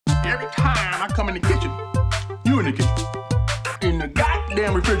every time I come in the kitchen, you in the kitchen, in the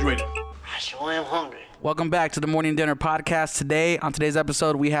goddamn refrigerator. I sure am hungry. Welcome back to the Morning Dinner Podcast. Today, on today's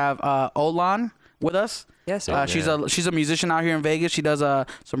episode, we have Olan with us. Yes, she's a musician out here in Vegas. She does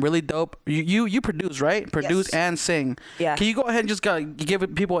some really dope. You produce, right? Produce and sing. Yeah. Can you go ahead and just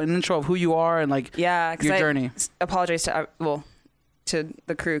give people an intro of who you are and like your journey? Apologize to to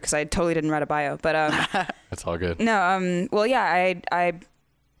the crew because I totally didn't write a bio, but That's all good. no. Well, yeah,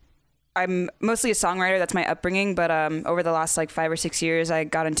 I'm mostly a songwriter. That's my upbringing. But over the last like 5 or 6 years, I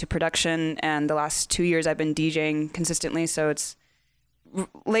got into production, and the last 2 years I've been DJing consistently. So it's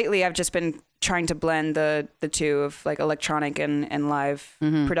lately I've just been trying to blend the two of like electronic and live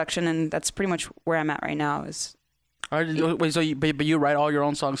production, and that's pretty much where I'm at right now. Wait, so but you write all your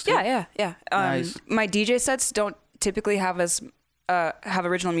own songs too? Yeah. Nice. My DJ sets don't typically have have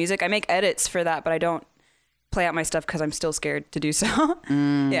original music. I make edits for that, but I don't play out my stuff because I'm still scared to do so.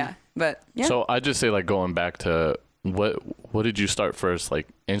 Yeah, but yeah. So I just say like going back to what did you start first? Like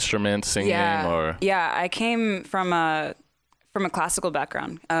instruments, singing, or? Yeah, I came from a classical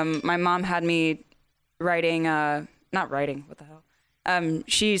background. My mom had me writing, not writing, what the hell?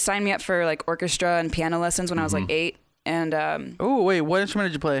 She signed me up for like orchestra and piano lessons when I was like 8. And oh wait, what instrument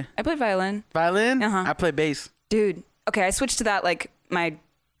did you play? I played violin. Violin? Uh-huh. I play bass. Dude, okay, I switched to that like my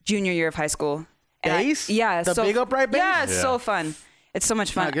junior year of high school. And Bass? Yeah. The big upright bass? Yeah, it's so fun. It's so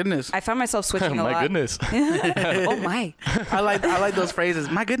much fun. My goodness. I found myself switching a lot. My goodness. Oh my. I like those phrases.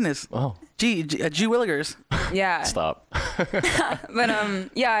 My goodness. Oh. G Willigers. Yeah. Stop. But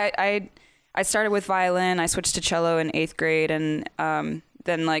yeah, I started with violin. I switched to cello in 8th grade, and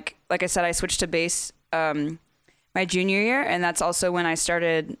then like I said, I switched to bass my junior year, and that's also when I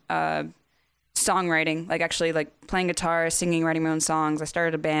started songwriting, like actually like playing guitar, singing, writing my own songs. I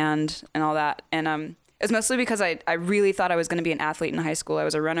started a band and all that, and it was mostly because I really thought I was going to be an athlete in high school. I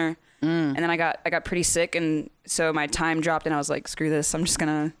was a runner, and then I got pretty sick, and so my time dropped, and I was like, screw this, I'm just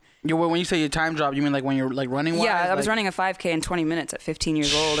gonna. When you say your time drop, you mean like when you're like running? Yeah, I was running a 5K in 20 minutes at 15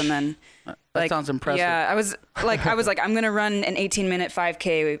 years old, and then that sounds impressive. Yeah, I was like I'm gonna run an 18-minute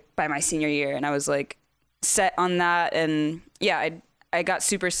 5K by my senior year, and I was like set on that, and yeah, I got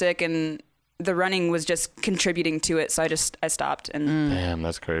super sick, and the running was just contributing to it, so I stopped. And Damn,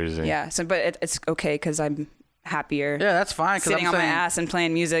 that's crazy. Yeah, so but it's okay because I'm happier. Yeah, that's fine. Sitting on my ass and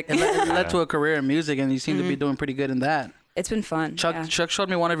playing music. It led to a career in music, and you seem to be doing pretty good in that. It's been fun. Chuck showed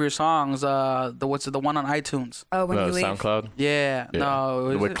me one of your songs. The one on iTunes? Oh, When You Leave. SoundCloud. Yeah.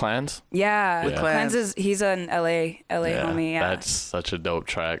 No. With Clans. Yeah. With Clans he's an LA homie. Yeah. That's such a dope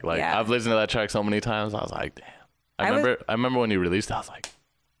track. Like Yeah. I've listened to that track so many times. I was like, damn. I remember when you released it. I was like,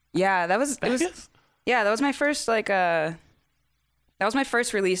 yeah, that was my first that was my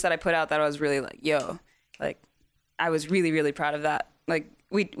first release that I put out that I was really like, yo, like I was really, really proud of that. Like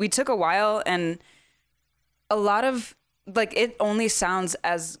we took a while, and a lot of like it only sounds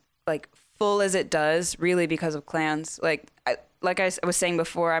as like full as it does really because of Clans. Like I was saying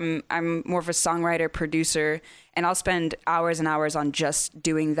before, I'm more of a songwriter, producer, and I'll spend hours and hours on just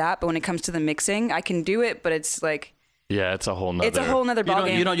doing that. But when it comes to the mixing, I can do it, but it's like yeah, it's a whole nother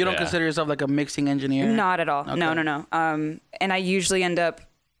ballgame. You don't consider yourself like a mixing engineer? Not at all. Okay. No. And I usually end up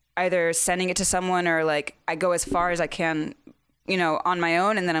either sending it to someone, or like I go as far as I can, on my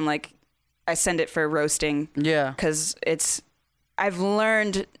own, and then I'm like, I send it for roasting. Yeah. Because I've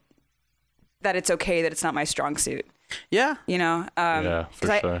learned that it's okay that it's not my strong suit. Yeah. Yeah, for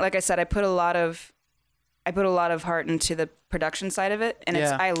sure. Like I said, I put a lot of heart into the production side of it, and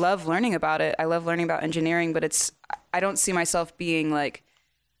I love learning about it. I love learning about engineering, but I don't see myself being like,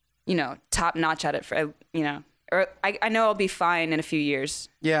 top notch at it for, or I know I'll be fine in a few years.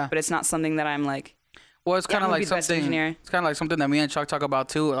 Yeah. But it's not something that I'm like. Well, it's kind of like something. It's kind of like something that me and Chuck talk about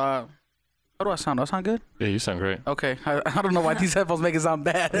too. How do I sound? Do I sound good? Yeah, you sound great. Okay. I don't know why these headphones make it sound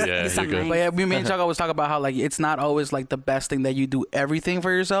bad. Yeah, you're good. But yeah, me and Chuck always talk about how like it's not always like the best thing that you do everything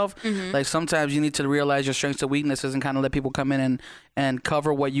for yourself. Mm-hmm. Like sometimes you need to realize your strengths and weaknesses and kind of let people come in and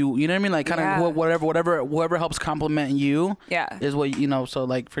cover what you know what I mean? Like kind of whatever helps complement you. Yeah. Is what so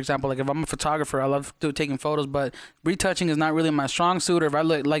like for example, like if I'm a photographer, I love taking photos, but retouching is not really my strong suit. Or if I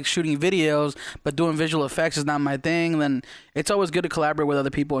like shooting videos, but doing visual effects is not my thing, then it's always good to collaborate with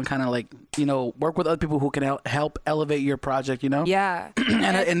other people and kind of like work with other people who can help elevate your project, Yeah.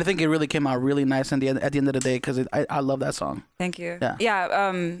 and I think it really came out really nice at the end of the day because I love that song. Thank you. Yeah.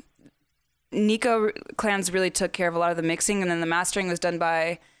 Yeah. Nico Clans really took care of a lot of the mixing, and then the mastering was done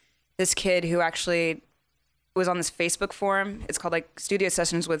by this kid who actually was on this Facebook forum. It's called like Studio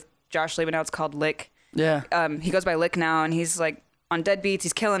Sessions with Josh Lee, but now it's called Lick. Yeah. He goes by Lick now, and he's like on Dead Beats.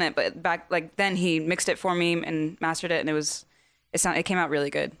 He's killing it. But back then he mixed it for me and mastered it, and it was it came out really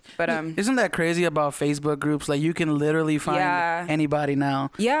good. But isn't that crazy about Facebook groups? Like you can literally find anybody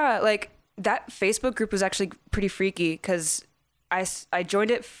now. Yeah, like that Facebook group was actually pretty freaky because I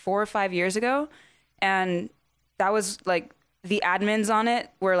joined it 4 or 5 years ago, and that was like the admins on it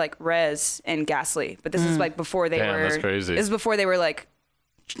were like Rez and Ghastly, but this is like before they were. That's crazy. This is before they were like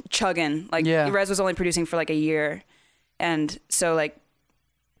chugging. Like Rez was only producing for like a year, and so like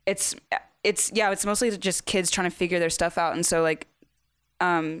it's mostly just kids trying to figure their stuff out, and so like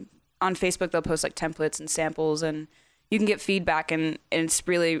on Facebook they'll post like templates and samples, and you can get feedback, and it's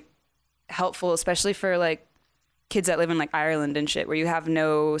really helpful, especially for like kids that live in like Ireland and shit, where you have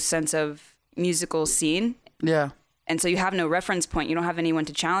no sense of musical scene. Yeah. And so you have no reference point. You don't have anyone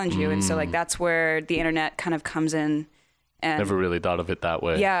to challenge you. And so like that's where the internet kind of comes in. And never really thought of it that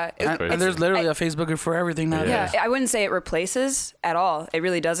way. Yeah. And there's literally a Facebook group for everything now. Yeah. I wouldn't say it replaces at all. It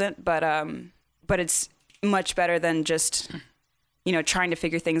really doesn't. But it's much better than just, trying to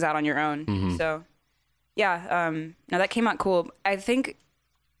figure things out on your own. Mm-hmm. So yeah. No, that came out cool. I think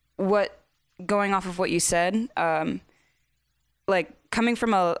going off of what you said, like coming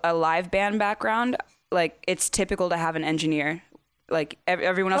from a live band background, like it's typical to have an engineer. Like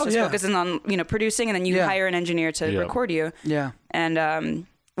everyone else is focusing on, producing, and then you hire an engineer to record you. Yeah. And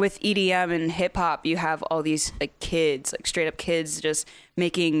with EDM and hip hop, you have all these like kids, like straight up kids just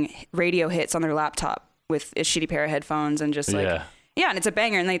making radio hits on their laptop with a shitty pair of headphones and just like, and it's a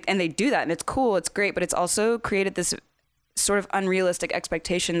banger, and they do that, and it's cool, it's great, but it's also created this sort of unrealistic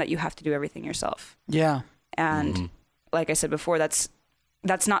expectation that you have to do everything yourself. Yeah. And like I said before, that's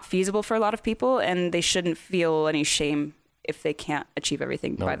not feasible for a lot of people, and they shouldn't feel any shame if they can't achieve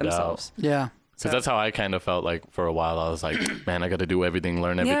everything by themselves. Yeah. Because that's how I kind of felt like for a while. I was like, man, I got to do everything,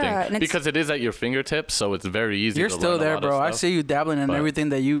 learn everything. Yeah, because it is at your fingertips, so it's very easy You're to still learn there, bro. I see you dabbling in everything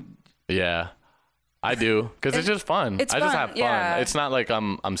that you... Yeah. I do, because it's just fun. I just have fun. Yeah. It's not like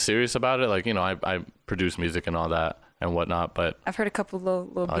I'm serious about it. Like, I produce music and all that and whatnot, but I've heard a couple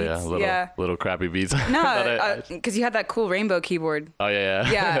little beats. Little crappy beats. No, because you had that cool rainbow keyboard. Oh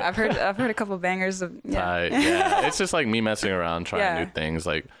yeah. Yeah, I've heard a couple bangers of. Yeah. It's just like me messing around, trying new things.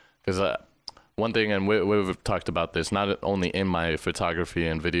 Like, because one thing, and we've talked about this, not only in my photography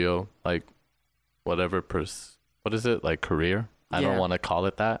and video, like whatever what is it, like career? I don't want to call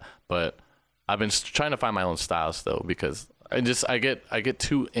it that, but I've been trying to find my own style still, because I get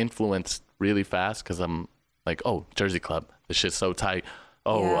too influenced really fast, because I'm like, oh, Jersey Club, this shit's so tight.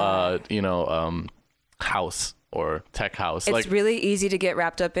 Oh, house or tech house. It's really easy to get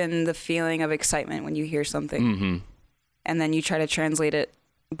wrapped up in the feeling of excitement when you hear something, and then you try to translate it.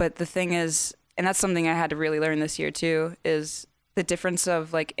 But the thing is, and that's something I had to really learn this year too, is the difference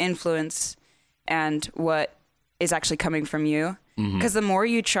of like influence and what is actually coming from you. Because the more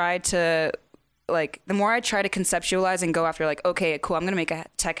you try to the more I try to conceptualize and go after like, okay, cool, I'm going to make a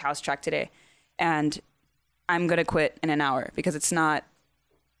tech house track today, and I'm going to quit in an hour, because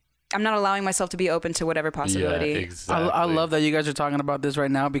I'm not allowing myself to be open to whatever possibility. Yeah, exactly. I love that you guys are talking about this right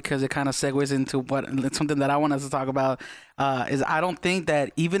now, because it kind of segues into something that I want us to talk about. Is I don't think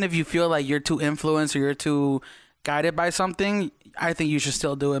that even if you feel like you're too influenced or you're too guided by something, I think you should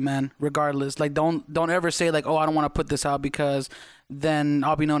still do it, man, regardless. Like, don't ever say like, oh, I don't want to put this out because then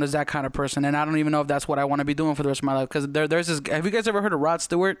I'll be known as that kind of person, and I don't even know if that's what I want to be doing for the rest of my life. Because there's this. Have you guys ever heard of Rod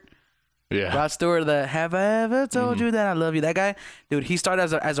Stewart? Yeah. Rod Stewart, the "Have I Ever Told You That I Love You?" That guy, dude. He started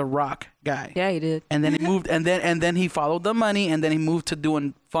as a rock guy. Yeah, he did. And then he moved, and then he followed the money, and then he moved to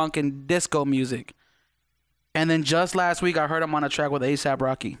doing funk and disco music. And then just last week, I heard him on a track with A$AP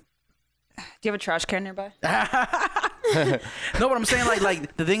Rocky. Do you have a trash can nearby? No, but I'm saying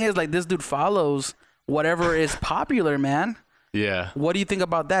like the thing is, like, this dude follows whatever is popular, man. Yeah. What do you think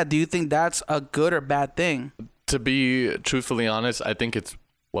about that? Do you think that's a good or bad thing? To be truthfully honest, I think it's,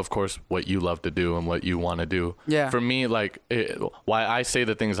 of course, what you love to do and what you want to do. Yeah. For me, like, why I say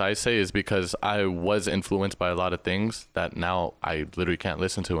the things I say is because I was influenced by a lot of things that now I literally can't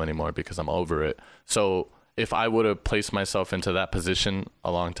listen to anymore because I'm over it. So if I would have placed myself into that position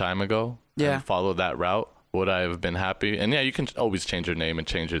a long time ago and followed that route, would I have been happy? And yeah, you can always change your name and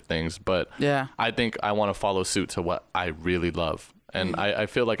change your things, but I think I want to follow suit to what I really love. And I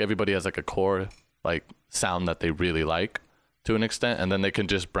feel like everybody has like a core like sound that they really like to an extent, and then they can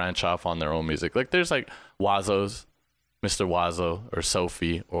just branch off on their own music. Like there's like Wazos, Mr. Wazo, or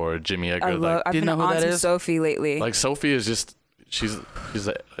Sophie, or Jimmy Edgar. I've been on some Sophie lately. Like Sophie is just she's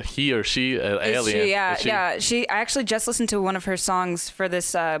a he or she an alien. I actually just listened to one of her songs for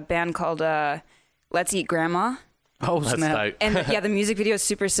this band called Let's Eat Grandma. Oh snap! And the music video is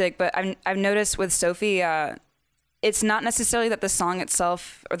super sick. But I've noticed with Sophie, it's not necessarily that the song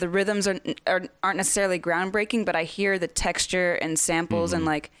itself or the rhythms aren't necessarily groundbreaking, but I hear the texture and samples and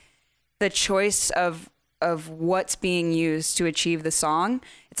like the choice of what's being used to achieve the song.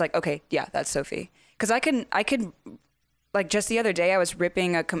 It's like, okay, yeah, that's Sophie. Because I could like just the other day I was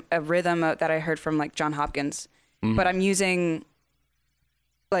ripping a rhythm that I heard from like John Hopkins, but I'm using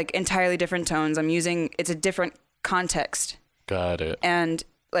like entirely different tones. It's a different context. Got it. And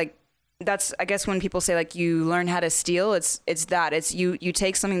like, that's, I guess, when people say like you learn how to steal, it's you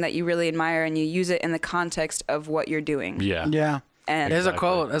take something that you really admire and you use it in the context of what you're doing. Yeah. And there's a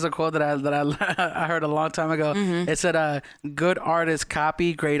quote that I heard a long time ago. It said, "Good artists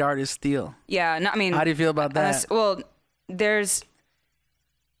copy, great artists steal." Yeah, no, I mean, how do you feel about that? Well,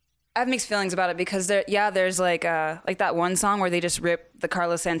 I have mixed feelings about it because there's like that one song where they just rip the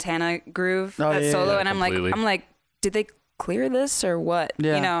Carlos Santana groove, solo, and completely. I'm like, did they clear this or what?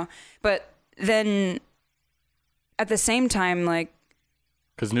 Yeah. You know, but then at the same time, like,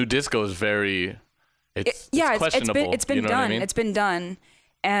 because new disco is very, it's questionable. It's been you know done. What I mean? It's been done,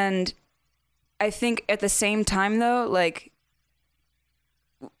 and I think at the same time though, like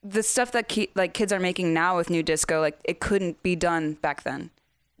the stuff that kids are making now with new disco, like it couldn't be done back then.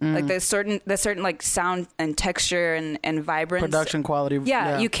 Like the certain like sound and texture and vibrance, production quality.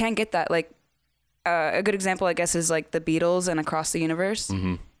 Yeah, you can't get that. Like a good example, I guess, is like the Beatles and Across the Universe.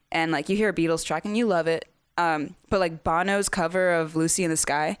 And like you hear a Beatles track and you love it, but like Bono's cover of Lucy in the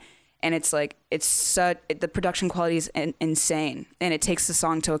Sky, and it's like the production quality is insane, and it takes the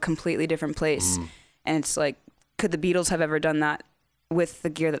song to a completely different place. And it's like, could the Beatles have ever done that with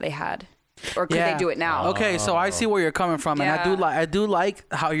the gear that they had? Or could they do it now? Okay, so I see where you're coming from, and I do like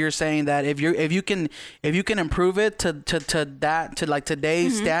how you're saying that if you can improve it to like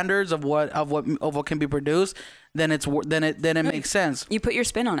today's standards of what can be produced, then it makes sense. You put your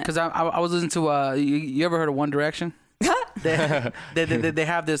spin on it. Because I was listening to you ever heard of One Direction? they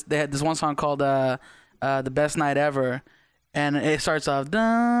had this one song called The Best Night Ever. And it starts off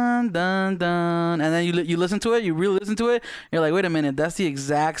dun dun dun, and then you listen to it, you really listen to it. You're like, wait a minute, that's the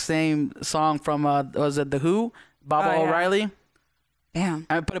exact same song from was it The Who, Baba O'Reilly? Damn.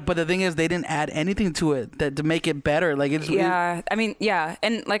 But the thing is, they didn't add anything to it to make it better. Like it's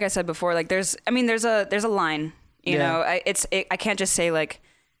and like I said before, like there's a line, you know, I can't just say like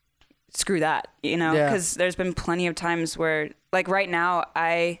screw that, you know, because there's been plenty of times where like right now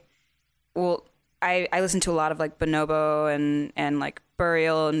I listen to a lot of like Bonobo and like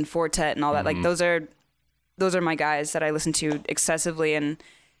Burial and Fortet and all that. Like those are my guys that I listen to excessively. And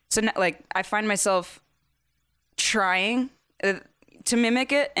so like I find myself trying to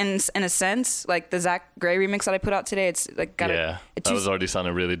mimic it in a sense, like the Zach Gray remix that I put out today. It's like that was already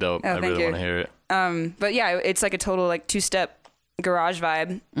sounding really dope. I really want to hear it. But yeah, it's like a total like 2-step garage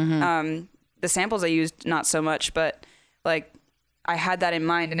vibe. The samples I used, not so much, but like I had that in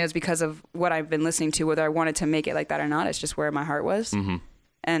mind, and it was because of what I've been listening to, whether I wanted to make it like that or not. It's just where my heart was.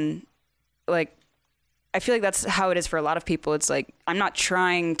 And like, I feel like that's how it is for a lot of people. It's like, I'm not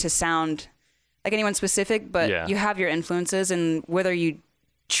trying to sound like anyone specific, but you have your influences, and whether you,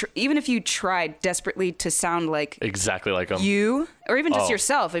 even if you try desperately to sound like exactly like you, or even just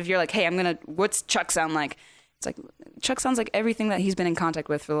yourself, if you're like, hey, what's Chuck sound like? It's like, Chuck sounds like everything that he's been in contact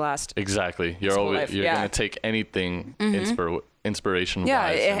with for the last. Exactly. You're going to take anything inspiration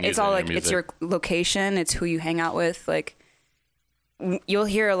wise. It's all like, it's your location, it's who you hang out with. Like, you'll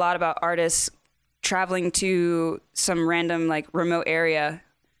hear a lot about artists traveling to some random like remote area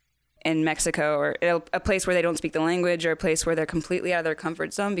in Mexico, or a place where they don't speak the language, or a place where they're completely out of their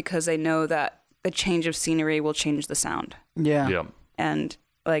comfort zone because they know that the change of scenery will change the sound. Yeah. And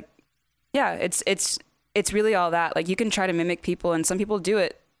like, it's really all that. Like, you can try to mimic people, and some people do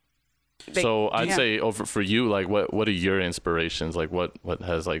it. So I'd say for you, like what are your inspirations? Like what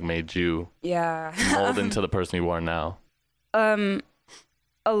has like made you mold into the person you are now? A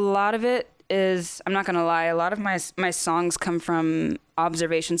lot of it is, I'm not gonna lie, a lot of my songs come from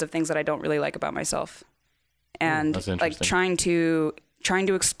observations of things that I don't really like about myself, and like trying to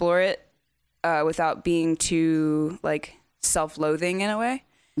explore it without being too like self-loathing in a way.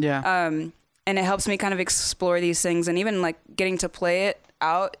 And it helps me kind of explore these things, and even like getting to play it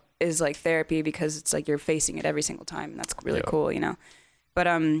out is like therapy, because it's like you're facing it every single time. And that's really cool, you know. But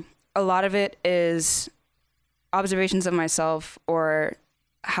a lot of it is observations of myself or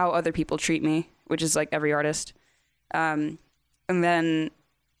how other people treat me, which is like every artist. And then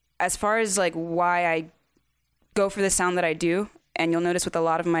as far as like why I go for the sound that I do, and you'll notice with a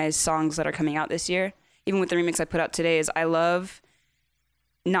lot of my songs that are coming out this year, even with the remix I put out today, is I love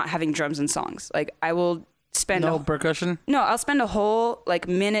not having drums in songs. Like, I will spend no percussion. No, I'll spend a whole like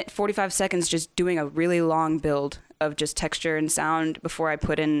minute 45 seconds just doing a really long build of just texture and sound before I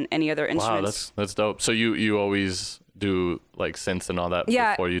put in any other instruments. Wow, that's dope. So you always do like synths and all that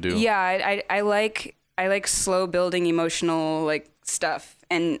before you do? Yeah, I like slow building emotional like stuff,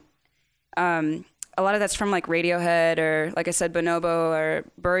 and a lot of that's from like Radiohead or, like I said, Bonobo or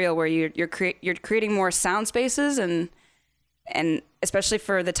Burial, where you're creating more sound spaces, and especially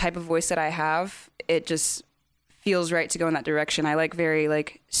for the type of voice that I have, it just feels right to go in that direction. I like very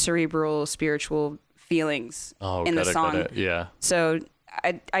like cerebral, spiritual feelings in the song. Yeah. So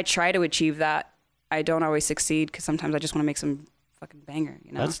I try to achieve that. I don't always succeed because sometimes I just want to make some fucking banger,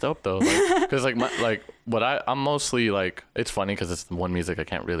 you know? That's dope though. Because I'm mostly like, it's funny because it's the one music I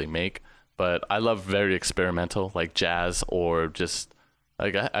can't really make, but I love very experimental, like jazz, or just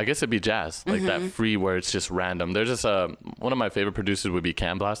like, I guess it'd be jazz, like that free where it's just random. There's just one of my favorite producers would be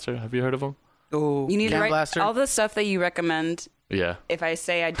Cam Blaster. Have you heard of him? Oh, you need to write all the stuff that you recommend. Yeah. If I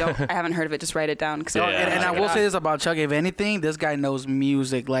say I haven't heard of it, just write it down. And I will say this about Chuck. If anything, this guy knows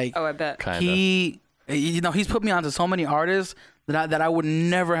music. Like, I bet. Kinda. He's put me onto so many artists that I would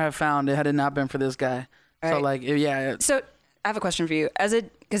never have found had it not been for this guy. Right. So like, yeah. So I have a question for you,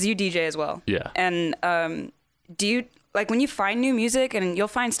 because you DJ as well. Yeah. And do you, like, when you find new music, and you'll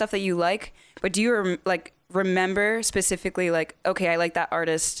find stuff that you like, but do you remember specifically, like, okay, I like that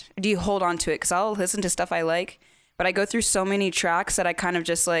artist? Do you hold on to it? Because I'll listen to stuff I like, but I go through so many tracks that I kind of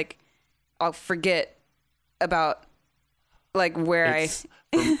just like, I'll forget about like where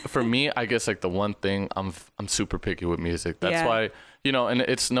for me, I guess like the one thing, I'm super picky with music. That's why,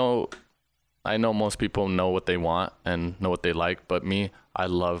 and I know most people know what they want and know what they like, but me, I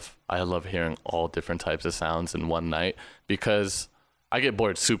love hearing all different types of sounds in one night, because I get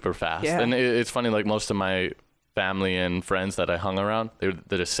bored super fast. Yeah. And it's funny, like most of my family and friends that I hung around, they're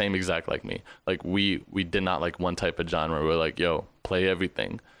the same exact like me. Like we did not like one type of genre. We're like, yo, play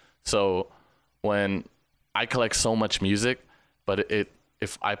everything. So when I collect so much music, but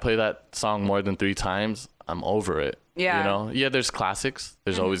if I play that song more than 3 times, I'm over it. Yeah. Yeah, there's classics.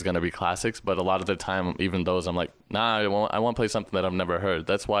 There's always going to be classics, but a lot of the time, even those, I'm like, nah, I won't play something that I've never heard.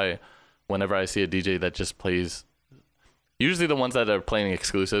 That's why whenever I see a DJ that just plays, usually the ones that are playing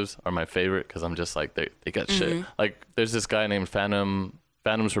exclusives are my favorite, because I'm just like, they got shit. Like there's this guy named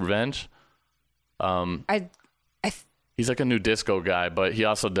Phantom's Revenge. He's like a new disco guy, but he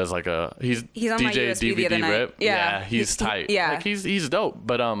also does like he's on DJ my USB DVD rip. Yeah, he's tight. Like he's dope.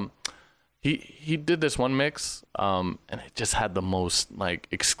 But he did this one mix, and it just had the most like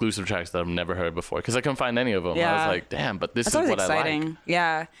exclusive tracks that I've never heard before, because I couldn't find any of them. Yeah. I was like, damn, but this is what exciting. I like.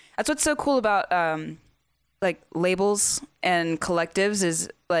 Yeah, that's what's so cool about like labels and collectives is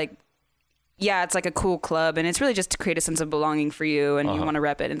like, yeah, it's like a cool club, and it's really just to create a sense of belonging for you, and you want to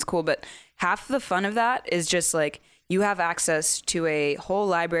rep it, and it's cool. But half the fun of that is just like, you have access to a whole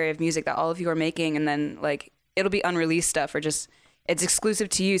library of music that all of you are making, and then like it'll be unreleased stuff, or just it's exclusive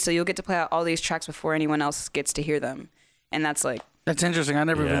to you, so you'll get to play out all these tracks before anyone else gets to hear them. And that's interesting. I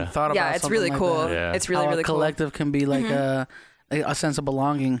never even thought about. Yeah, it's really cool. Yeah. It's really really cool. Collective can be like a sense of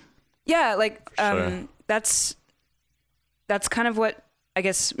belonging. Yeah, like that's kind of what I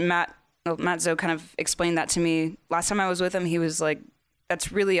guess Matt Zo kind of explained that to me last time I was with him. He was like,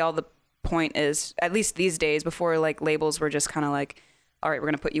 that's really all the point is, at least these days. Before, like, labels were just kind of like, all right, we're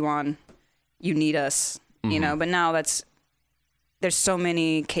gonna put you on, you need us, you know. But now there's so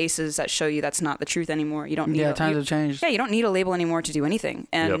many cases that show you that's not the truth anymore. You don't need times have changed. Yeah, you don't need a label anymore to do anything.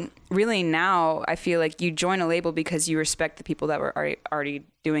 And really now I feel like you join a label because you respect the people that were already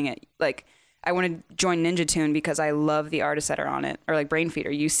doing it. Like, I want to join Ninja Tune because I love the artists that are on it, or like Brain Feeder.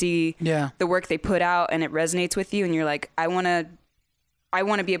 You see the work they put out and it resonates with you, and you're like, I want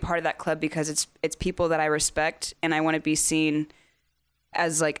to be a part of that club because it's people that I respect, and I want to be seen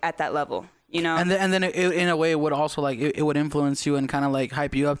as like at that level, you know. And then in a way, it would also like it would influence you and kind of like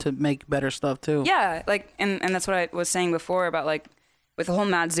hype you up to make better stuff too. Yeah, like and that's what I was saying before about like with the whole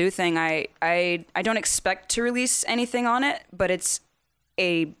Mad Zoo thing. I don't expect to release anything on it, but it's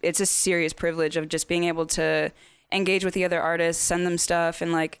a serious privilege of just being able to engage with the other artists, send them stuff,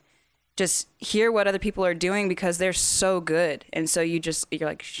 and like just hear what other people are doing, because they're so good. And so you're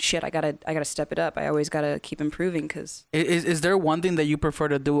like, shit, I gotta step it up. I always gotta keep improving. Cause is there one thing that you prefer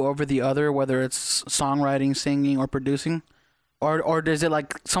to do over the other, whether it's songwriting, singing, or producing, or is it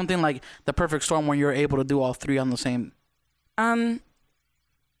like something like the perfect storm where you're able to do all three on the same?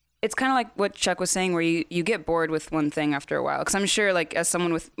 it's kind of like what Chuck was saying, where you get bored with one thing after a while. Because I'm sure, like, as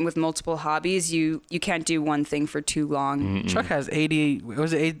someone with multiple hobbies, you can't do one thing for too long. Mm-mm. Chuck has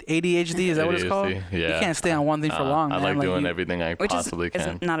ADHD? Is that what it's called? Yeah. You can't stay on one thing for long. I man. like doing everything I possibly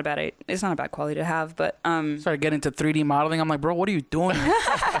can. It's not a bad quality to have, but started getting into 3D modeling. I'm like, bro, what are you doing?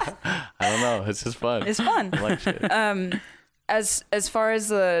 I don't know. It's just fun. It's fun. I like shit. As far as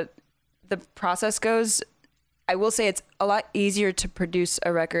the process goes, I will say it's a lot easier to produce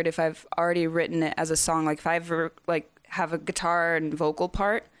a record if I've already written it as a song. Like if I've have a guitar and vocal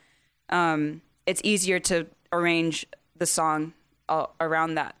part, it's easier to arrange the song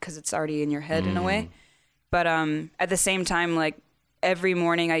around that because it's already in your head in a way. But at the same time, like every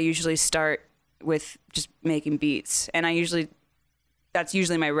morning I usually start with just making beats, and that's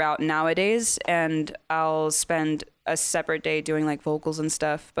usually my route nowadays, and I'll spend a separate day doing like vocals and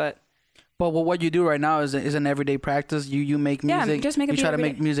stuff. But what you do right now is an everyday practice. You make music. Yeah, just make a beat. You try to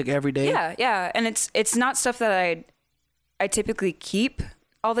make music every day. Yeah, and it's not stuff that I typically keep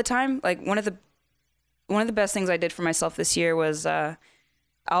all the time. Like one of the best things I did for myself this year was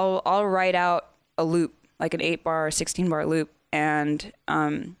I'll write out a loop, like an 8-bar or 16-bar loop, and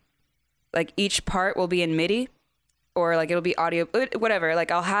like each part will be in MIDI, or like it'll be audio, whatever.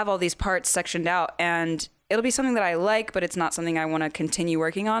 Like I'll have all these parts sectioned out, and it'll be something that I like, but it's not something I want to continue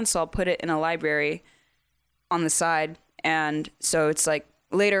working on. So I'll put it in a library on the side. And so it's like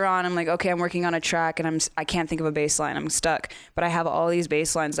later on, I'm like, okay, I'm working on a track and I can't think of a bass line. I'm stuck, but I have all these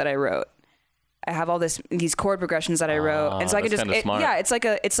bass lines that I wrote. I have all these chord progressions that I wrote. And so I could just,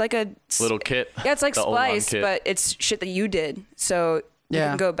 it's like a little kit. Yeah. It's like Splice, but it's shit that you did. So you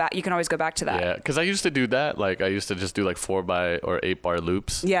can go back. You can always go back to that. Yeah, because I used to do that. Like I used to just do like 4-bar or 8-bar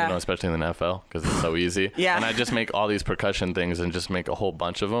loops. Yeah. You know, especially in the NFL because it's so easy. Yeah. And I just make all these percussion things and just make a whole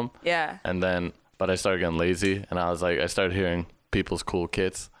bunch of them. Yeah. And then, but I started getting lazy, and I was like, I started hearing people's cool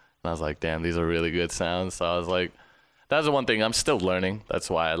kits, and I was like, damn, these are really good sounds. So I was like, that's the one thing I'm still learning. That's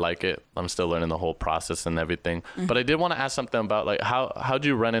why I like it. I'm still learning the whole process and everything. Mm-hmm. But I did want to ask something about like how'd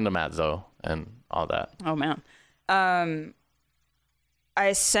you run into Matt Zo and all that? Oh man.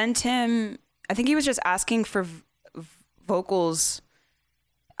 I sent him, I think he was just asking for vocals.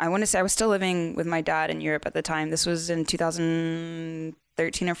 I want to say I was still living with my dad in Europe at the time. This was in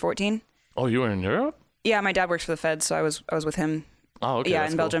 2013 or 14. Oh, you were in Europe? Yeah, my dad works for the Fed, so I was with him. Oh, okay. Yeah,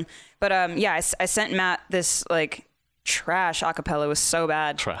 in Belgium. But I sent Matt this like trash acapella. It was so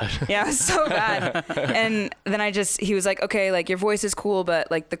bad. Trash. Yeah, it was so bad. And then he was like, okay, like your voice is cool,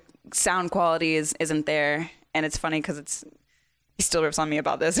 but like the sound quality isn't there. And it's funny because he still rips on me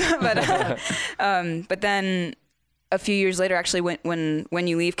about this. But then a few years later, actually, when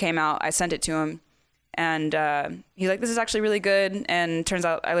You Leave came out, I sent it to him, and he's like, this is actually really good. And turns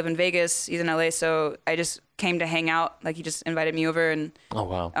out I live in Vegas. He's in LA, so I just came to hang out. Like he just invited me over, and oh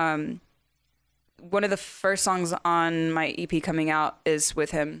wow. One of the first songs on my EP coming out is with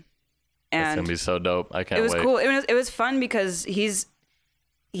him, and it's gonna be so dope. I can't wait. It was cool. It was fun because he's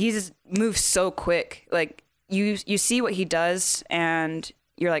moved so quick. Like you see what he does, and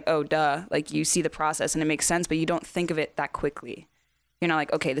you're like, oh duh. Like you see the process and it makes sense, but you don't think of it that quickly. You're not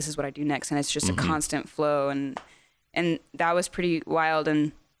like, okay, this is what I do next, and it's just a constant flow, and that was pretty wild.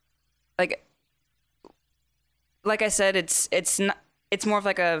 And like I said, it's more of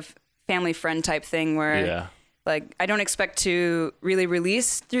like a family friend type thing where like I don't expect to really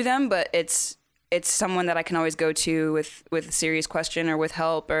release through them, but it's someone that I can always go to with a serious question or with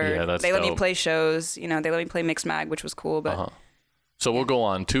help, or they let me play shows. You know, they let me play Mix Mag, which was cool. But so we'll go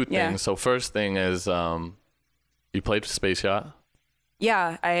on 2 things. Yeah. So first thing is you played Space Yacht.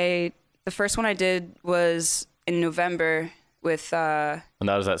 Yeah, the first one I did was in November with and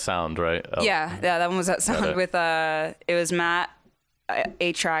that was that sound, right? Yeah, that one was that sound with it was Matt,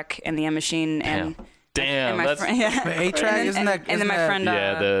 A-Track, and the M Machine, and damn, and that's A-Track, isn't that? And then my friend,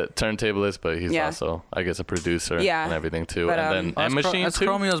 the turntablist, but he's also, I guess, a producer and everything too. But, and then M Machine that's too.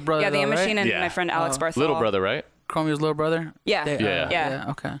 Chromeo's brother. Yeah, the M Machine right? and my friend Alex Barthol. Little brother, right? Chromeo's little brother. Yeah. Yeah.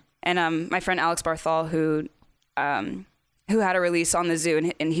 Okay. And my friend Alex Barthol, who had a release on the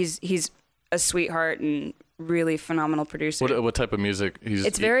Zoo, and he's a sweetheart and really phenomenal producer. What type of music?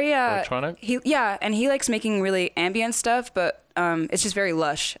 It's very electronic. And he likes making really ambient stuff, but it's just very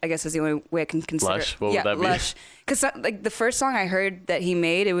lush, I guess is the only way I can consider lush? it. What would that be? Lush. Because like the first song I heard that he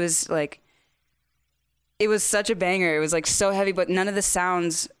made, it was such a banger. It was like so heavy, but none of the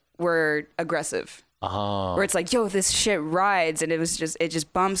sounds were aggressive. Oh. Where it's like, yo, this shit rides, and it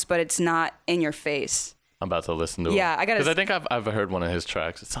just bumps, but it's not in your face. I'm about to listen to it. Yeah, I gotta. Because I think I've heard one of his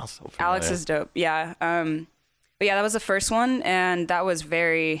tracks. It sounds so familiar. Alex is dope. Yeah. But yeah, that was the first one, and that was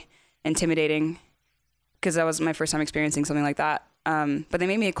very intimidating because that was my first time experiencing something like that. But they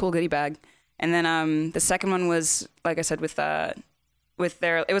made me a cool goodie bag. And then the second one was, like I said, with their,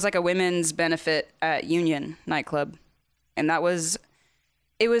 it was like a women's benefit at Union nightclub. And that was,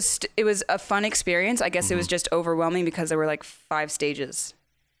 it was a fun experience. I guess it was just overwhelming because there were like 5 stages.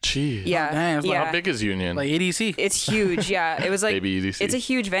 Jeez. Yeah. Oh, dang, yeah. How big is Union? Like EDC. It's huge. Yeah. It was like, Baby EDC. it's a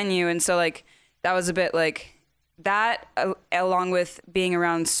huge venue. And so like, that was a bit like that, along with being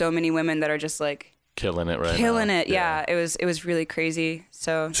around so many women that are just like killing it right killing now. it. Yeah. It was really crazy.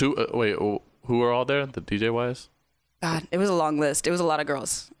 So wait, who were all there? The DJ wise? God, it was a long list. It was a lot of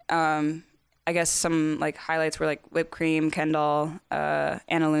girls. I guess some like highlights were like Whipped Cream, Kendall,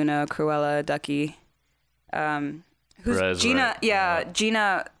 Anna Luna, Cruella, Ducky. Who's Rez, Gina? right? Yeah,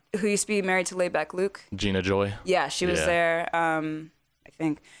 Gina, who used to be married to Laidback Luke. Gina Joy. Yeah, she was Yeah. there. I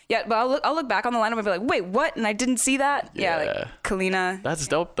think. Yeah, but I'll look back on the lineup and be like, wait, what? And I didn't see that. Yeah, like Kalina. That's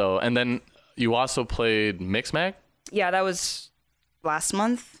dope though. And then you also played Mixmag? Yeah, that was last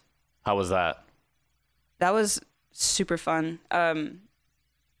month. How was that? That was super fun. That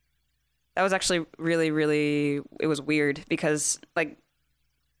was actually really, really, it was weird because like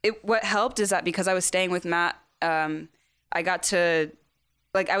what helped is that because I was staying with Matt, I got to,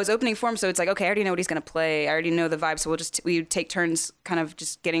 like, I was opening for him, so it's like, okay, I already know what he's gonna play. I already know the vibe, so we take turns kind of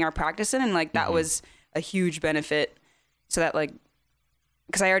just getting our practice in, and like that was a huge benefit. So that like,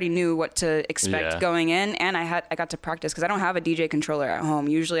 because I already knew what to expect going in, and I got to practice because I don't have a DJ controller at home.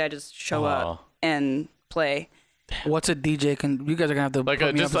 Usually I just show up and play. What's a DJ? You guys are gonna have to Like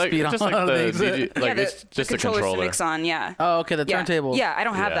put me up to speed on the things. DJ, like yeah, it's just the a controller. to mix on, yeah. Oh, okay, the turntable. Yeah, I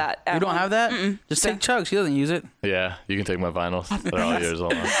don't have that. You don't have that? Just take Chuck. She doesn't use it. Yeah, you can take my vinyls. They're all yours.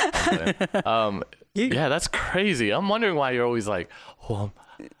 Yeah, that's crazy. I'm wondering why you're always like, well,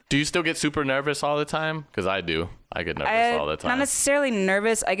 do you still get super nervous all the time? Because I do. I get nervous all the time. Not necessarily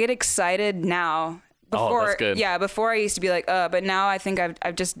nervous. I get excited now. Before, that's good. Yeah, before I used to be like, but now I think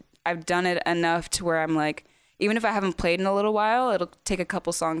I've done it enough to where I'm like, even if I haven't played in a little while, it'll take a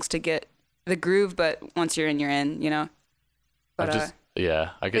couple songs to get the groove. But once you're in, you're in. You know. But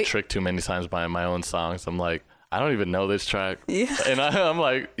I get tricked too many times by my own songs. I'm like, I don't even know this track. Yeah. And I'm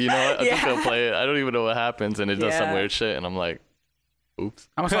like, you know what? I think I'll play it. I don't even know what happens, and it does some weird shit, and I'm like, oops.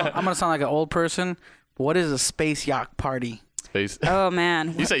 I'm gonna sound like an old person. What is a space yacht party? Space. Oh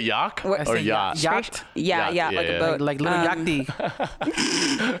man. You say yacht I or say yacht? Yacht. Yeah, like a boat. Like little yachty.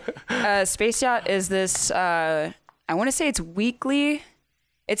 Space Yacht is this. I want to say it's weekly.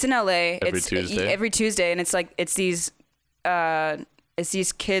 It's in LA. Every Tuesday, and it's like it's these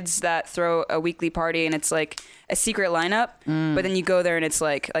kids that throw a weekly party, and it's like a secret lineup. But then you go there, and it's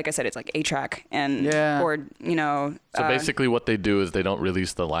like I said, it's like A-Track and or you know. So basically, what they do is they don't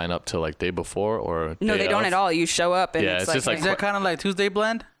release the lineup till like day before or no, they don't at all. You show up, and it's like, just like is that kind of like Tuesday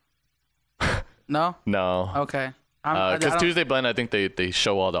Blend? No. No. Okay. Because Tuesday Blend, I think they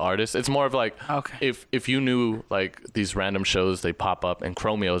show all the artists. It's more of like if you knew like these random shows, they pop up and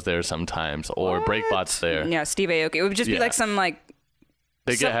Chromeo's there sometimes or Breakbot's there. Yeah, Steve Aoki. It would just be like some like.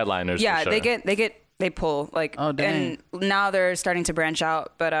 They get headliners. Yeah, for sure. they pull like. Oh, dang. And now they're starting to branch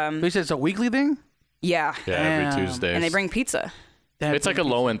out, but You said it's a weekly thing? Yeah. Yeah, every Tuesday. And they bring pizza. It's like a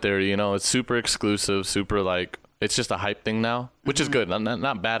low end theory, you know. It's super exclusive, super like. It's just a hype thing now, which is good.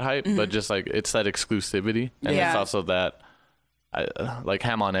 Not bad hype, but just like it's that exclusivity, and it's also that, like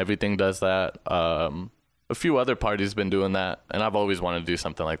Ham on Everything does that. A few other parties been doing that, and I've always wanted to do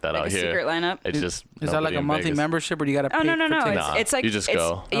something like that Like out a here. secret lineup. It's just Is that like a monthly Vegas. membership, or do you got to pay? Oh no. It's like you just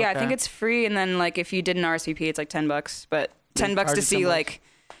go. Yeah, I Okay. think it's free, and then like if you did an RSVP, it's like $10. But $10 to see like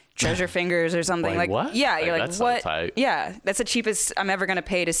Treasure Fingers or something Like like what? Yeah, Like, you're like that sounds what? tight. Yeah, that's the cheapest I'm ever gonna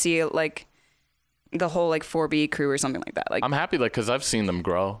pay to see like the whole like 4B crew or something like that. Like I'm happy, like, because I've seen them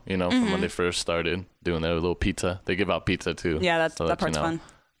grow, you know, from when they first started doing their little pizza. They give out pizza too. yeah, so that part's fun.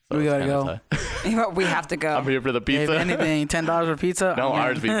 So We it's gotta kinda go. tight. We have to go. I'm here for the If pizza. anything, $10 for pizza. No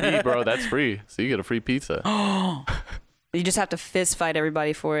I'm in. RSVP, bro. That's free. So you get a free pizza. You just have to fist fight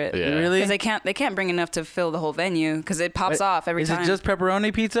everybody for it. Yeah. Really? Because they can't bring enough to fill the whole venue because it pops off every Is time. it just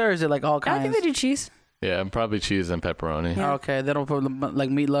pepperoni pizza, or is it like all I kinds? think they do cheese. Yeah, and probably cheese and pepperoni. Yeah. Okay, they don't put like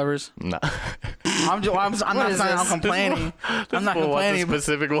meat lovers. Nah. I'm not saying I'm complaining. I'm not complaining. What's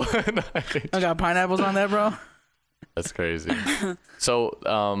the specific one? I got pineapples on that, bro. That's crazy. So,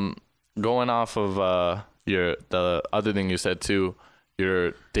 going off of the other thing you said too,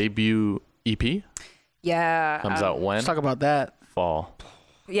 your debut EP Yeah. comes out when? Let's talk about that. Fall.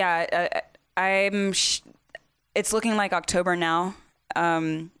 Yeah, it's looking like October now.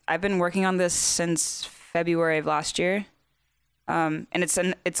 I've been working on this since February of last year. And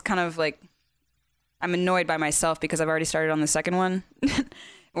it's kind of like, I'm annoyed by myself because I've already started on the second one.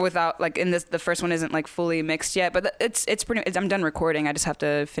 without like in this, the first one isn't like fully mixed yet, but it's I'm done recording. I just have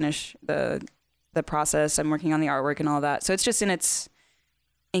to finish the process. I'm working on the artwork and all that. So it's just in its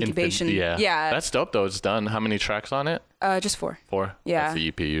incubation. Yeah. That's dope though. It's done. How many tracks on it? Just 4. 4? Yeah. That's the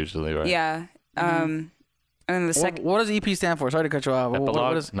EP usually, right? Yeah. And then the second. What does EP stand for? Sorry to cut you off.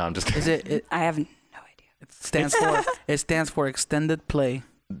 Epilogue? No, I'm just kidding. Is it? I have no idea. It stands for extended play.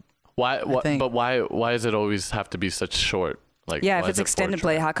 Why does it always have to be such short? Like, yeah, if it's extended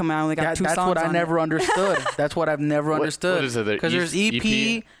play, how come I only got 2 songs? That's what I never understood. That's what I've never understood. What is it? Because there's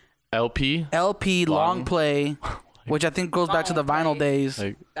EP, LP, long play, which I think goes back to the vinyl days.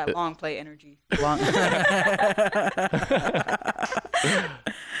 Like, that long play energy.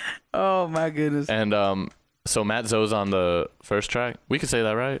 Oh my goodness. And so Matt Zoe's on the first track. We could say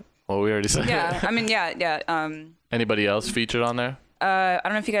that, right? Well, we already said. Yeah, I mean, yeah. Anybody else featured on there? I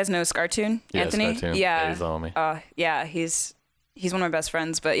don't know if you guys know Scartoon, Anthony. Scartoon. Yeah, he's the homie. Yeah, he's one of my best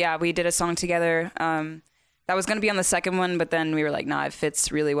friends. But yeah, we did a song together. That was gonna be on the second one, but then we were like, nah, it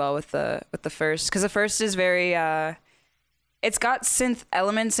fits really well with the first, because the first is very. It's got synth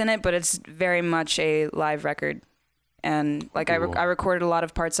elements in it, but it's very much a live record. And like cool. I recorded a lot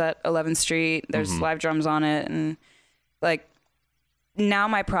of parts at 11th Street. There's live drums on it, and like now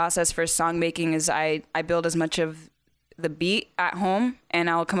my process for song making is I build as much of the beat at home, and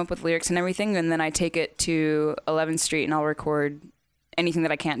I'll come up with lyrics and everything, and then I take it to 11th Street and I'll record anything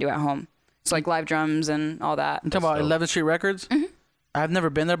that I can't do at home. So like live drums and all that. I'm talking about 11th Street Records? Mm-hmm. I've never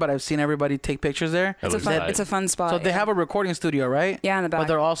been there, but I've seen everybody take pictures there. It's a fun spot. So they have a recording studio, right? Yeah, in the back. But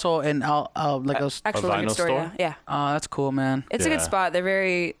they're also in like a vinyl store. Yeah. Oh, that's cool, man. It's a good spot. They're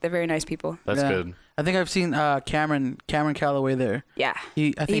very nice people. That's good. I think I've seen Cameron Calloway there. Yeah.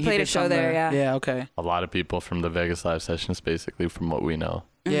 He played a show there. Yeah. Yeah. Okay. A lot of people from the Vegas live sessions, basically, from what we know.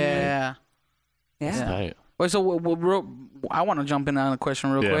 Mm-hmm. Yeah. That's tight. Wait, so I want to jump in on a question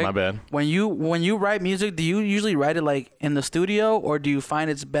real quick. Yeah, my bad. When you write music, do you usually write it like in the studio, or do you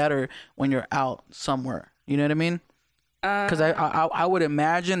find it's better when you're out somewhere? You know what I mean? Because I would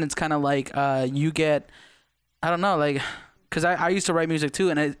imagine it's kind of like you get, I don't know, like, because I used to write music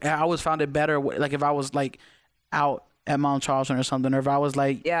too, and I always found it better like if I was like out at Mount Charleston or something, or if I was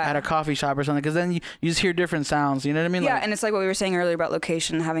like at a coffee shop or something, because then you just hear different sounds. You know what I mean? Yeah, like, and it's like what we were saying earlier about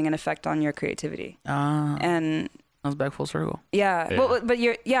location having an effect on your creativity. And I was back full circle. Yeah. Well, but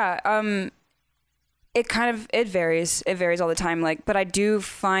it varies. It varies all the time. Like, but I do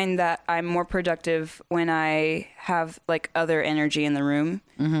find that I'm more productive when I have like other energy in the room.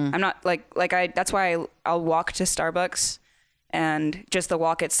 Mm-hmm. I'm not that's why I'll walk to Starbucks, and just the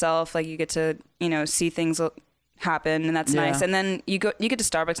walk itself, like you get to, see things happen, and that's nice. And then you get to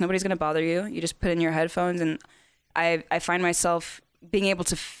Starbucks, nobody's gonna bother you. You just put in your headphones, and I find myself being able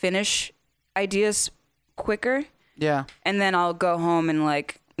to finish ideas quicker. Yeah. And then I'll go home and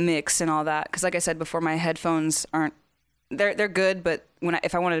like mix and all that, because like I said before, my headphones aren't they're good, but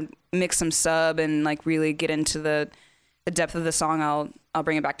if I want to mix some sub and like really get into the depth of the song, I'll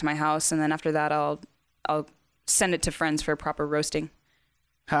bring it back to my house, and then after that I'll send it to friends for proper roasting.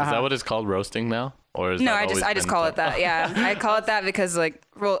 Is that what it's called, roasting now? Or is no, I just call it that. Yeah, I call it that because I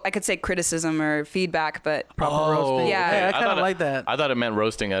could say criticism or feedback, but proper roasting. Yeah, I kind of like that. I thought it meant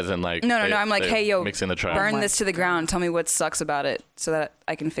roasting as in like no. I'm like, hey, yo, mixing the track. Burn this to the ground. Tell me what sucks about it so that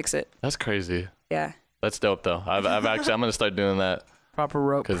I can fix it. That's crazy. Yeah. That's dope though. I've actually I'm gonna start doing that. Proper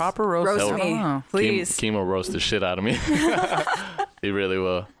roast. Roast me, please. Keem will roast the shit out of me. He really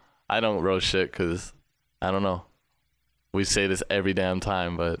will. I don't roast shit because I don't know. We say this every damn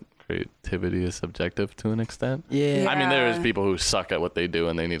time, but creativity is subjective to an extent. Yeah. I mean, there's people who suck at what they do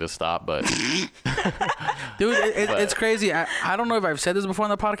and they need to stop, but dude, it's crazy. I don't know if I've said this before on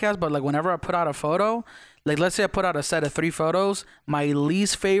the podcast, but like whenever I put out a photo, like let's say I put out a set of 3 photos, my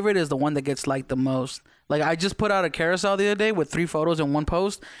least favorite is the one that gets liked the most. Like I just put out a carousel the other day with 3 photos in one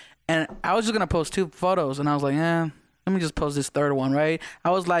post, and I was just gonna post 2 photos, and I was like, let me just post this 3rd one, right? I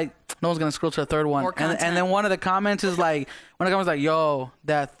was like, no one's gonna scroll to the 3rd one. And then one of the comments is like, yo,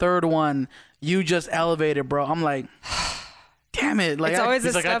 that 3rd one, you just elevated, bro. I'm like, damn it. Like, it's always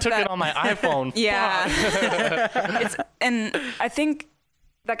he's like, I took it on my iPhone. Yeah. And I think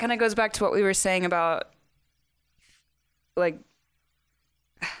that kind of goes back to what we were saying about, like,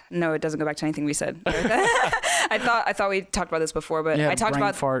 no, it doesn't go back to anything we said. I thought we talked about this before, but I talked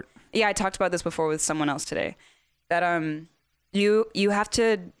about fart. Yeah, I talked about this before with someone else today. That you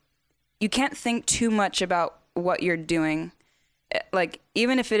can't think too much about what you're doing. Like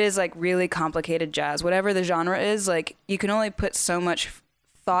even if it is like really complicated jazz, whatever the genre is, like you can only put so much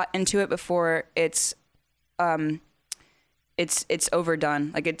thought into it before it's overdone.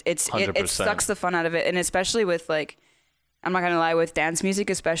 Like it sucks the fun out of it, and especially with like I'm not gonna lie, with dance music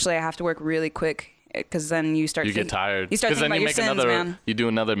especially, I have to work really quick because then you get tired. You start thinking about your sins, man. You do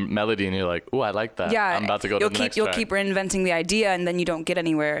another melody and you're like, "Ooh, I like that." Yeah, I'm about to go to the next You'll track. keep reinventing the idea, and then you don't get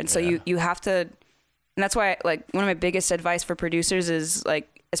anywhere. And so you have to, and that's why like one of my biggest advice for producers is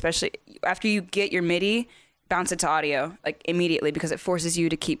like, especially after you get your MIDI, bounce it to audio like immediately because it forces you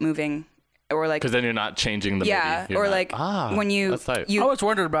to keep moving. Or like, because then you're not changing the MIDI. Or like when you I always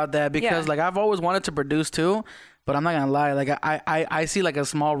wondered about that because like I've always wanted to produce too, but I'm not gonna lie, like I see like a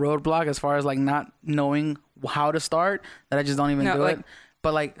small roadblock as far as like not knowing how to start, that I just don't even do it.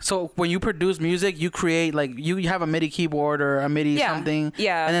 But like, so when you produce music, you create like you have a MIDI keyboard or a MIDI something,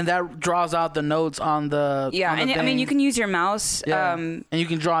 and then that draws out the notes on the and I mean you can use your mouse, and you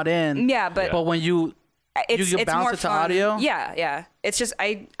can draw it in, but when you it's bounce more it to fun. audio. Yeah. It's just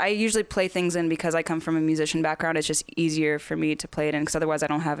I usually play things in because I come from a musician background. It's just easier for me to play it in because otherwise I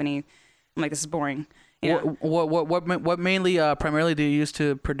don't have any. I'm like, this is boring. You know? What mainly primarily do you use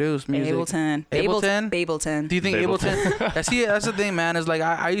to produce music? Ableton. Do you think Ableton? See, that's the thing, man. Is like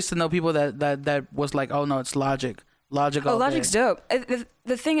I used to know people that was like, oh no, it's Logic. Logic. Oh, Logic's dope.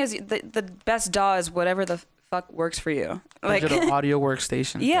 The thing is, the best DAW is whatever the fuck works for you. Like digital audio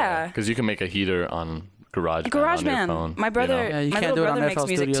workstation. Yeah. Because you can make a heater on GarageBand. GarageBand. On your phone, my brother, you my can't little do it brother on makes FL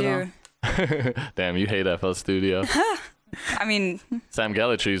music Studio, too. Damn, you hate FL Studio. I mean, Sam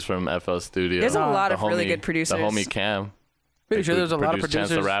Gellatry's from FL Studio. There's a lot of really good producers. The homie Cam. Pretty sure there's a lot of producers.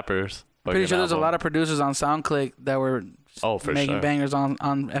 Chance the Rappers. Pretty sure there's a lot of producers on SoundClick that were making bangers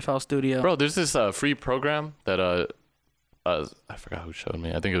on FL Studio. Bro, there's this free program that I forgot who showed me.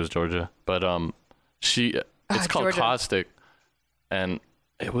 I think it was Georgia, but it's called Georgia. Caustic, and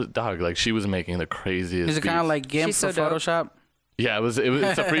it was like she was making the craziest. Is it kind of like GIMP for Photoshop? Yeah, it's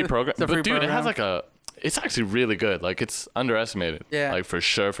a free program. It's a free program. It has like it's actually really good. Like it's underestimated. Yeah. Like for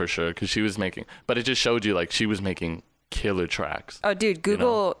sure. Because she was making, but it just showed you like she was making killer tracks. Oh, dude,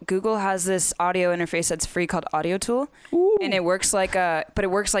 Google has this audio interface that's free called Audio Tool, and it works like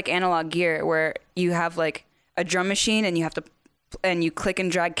Analog Gear, where you have like a drum machine and you click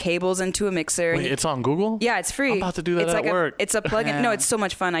and drag cables into a mixer. Wait, it's on Google? Yeah, it's free. I'm about to do that at work. It's a plugin. Yeah. No, it's so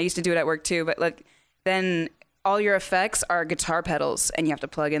much fun. I used to do it at work too, but like then all your effects are guitar pedals, and you have to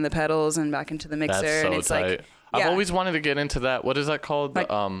plug in the pedals and back into the mixer. That's so and it's tight. like I've always wanted to get into that. What is that called?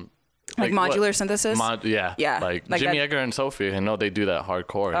 Like modular synthesis? Yeah. Like Jimmy that. Edgar and Sophie, I know they do that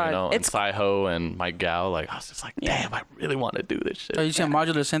hardcore, and Sci-Ho and Mike Gal. Like, I was just like, damn, I really want to do this shit. Oh, you saying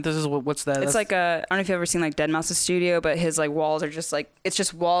modular synthesis? What's that? It's like I don't know if you've ever seen like Deadmau5's studio, but his like walls are just like, it's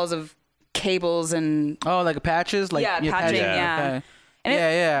just walls of cables and... Oh, like patches? Like, patching, Okay.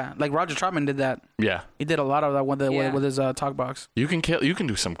 And like Roger Troutman did that. Yeah, he did a lot of that with his talk box. You can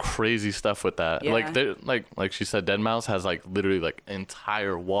do some crazy stuff with that. Yeah. Like she said, Deadmau5 has like literally like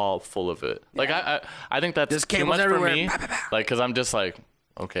entire wall full of it. Like I think that's too much for me. Like, cause I'm just like,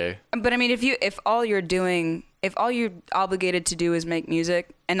 okay. But I mean, if all you're obligated to do is make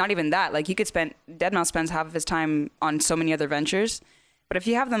music, and not even that, like Deadmau5 spends half of his time on so many other ventures. But if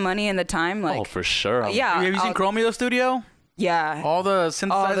you have the money and the time, like, oh, for sure. Have you seen Chromeo Studio? Yeah. All the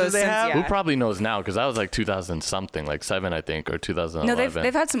synthesizers they have? Who probably knows now? Because that was like 2000 something, like 7, I think, or 2011. No,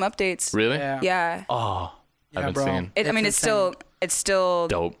 they've had some updates. Really? Yeah. Oh, I haven't seen. It's still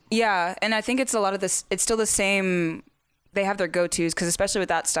dope. Yeah, and I think it's a lot of this. It's still the same. They have their go-tos because especially with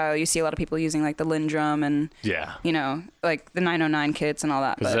that style, you see a lot of people using like the Lindrum and like the 909 kits and all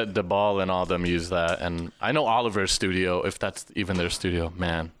that. Because DeBall and all them use that, and I know Oliver's studio, if that's even their studio,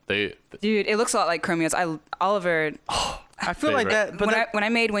 man, dude, it looks a lot like Chromeo's. Oliver. I feel like that. But when I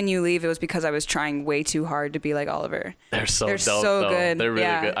made When You Leave, it was because I was trying way too hard to be like Oliver. They're so dope. So good. They're really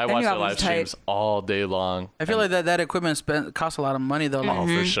good. I watch their live streams all day long. I feel like that equipment costs a lot of money though. Like, oh,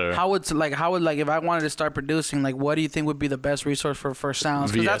 for sure. How would if I wanted to start producing, like, what do you think would be the best resource for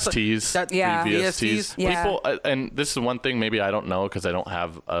sounds? VSTs. VSTs. Yeah. People, and this is one thing maybe I don't know because I don't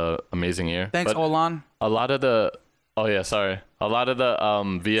have an amazing ear. Thanks, Olan. A lot of the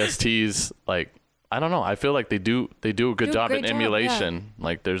VSTs, like, I don't know. I feel like they do a good job in emulation. Yeah.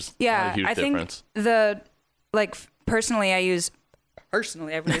 Like there's not a huge difference. Think personally, I use.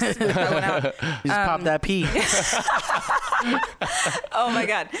 Personally, I've just pop that P. Oh my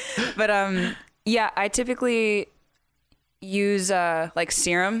god! But I typically use like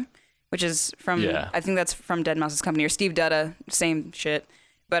Serum, which is from I think that's from Deadmau5's company, or Steve Dutta, same shit.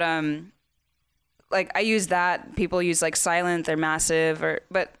 But like I use that. People use like Silent, they're massive,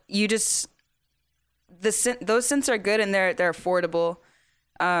 but you just. Those synths are good and they're affordable.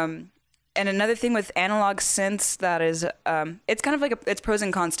 And another thing with analog synths that is, it's kind of like it's pros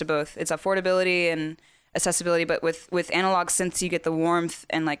and cons to both. It's affordability and accessibility, but with analog synths you get the warmth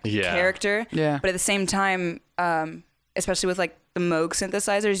and like character. Yeah. But at the same time, especially with like the Moog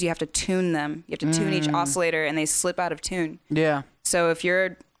synthesizers, you have to tune them. You have to tune each oscillator, and they slip out of tune. Yeah. So if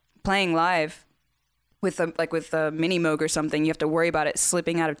you're playing live with a mini Moog or something, you have to worry about it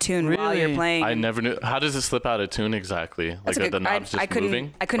slipping out of tune while you're playing. I never knew. How does it slip out of tune exactly? Like are the knobs just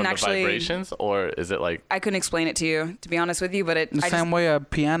moving? I couldn't from actually the vibrations, or is it like? I couldn't explain it to you, to be honest with you, but the same way a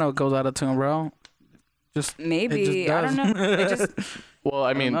piano goes out of tune, bro. Just maybe I don't know. It just. Well,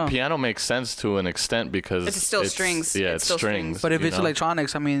 I mean, piano makes sense to an extent because it's still strings. Yeah, it's strings. But if it's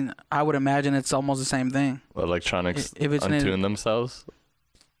electronics, I mean, I would imagine it's almost the same thing. Electronics untune themselves.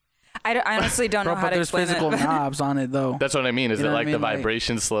 I honestly don't know how to explain it. But there's physical knobs on it, though. That's what I mean. Is it like the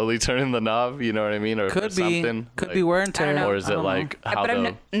vibration slowly turning the knob? You know what I mean? Or could be. Something? Could be wear and tear. Or is it like how but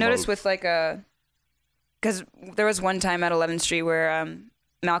I've noticed with like because there was one time at 11th Street where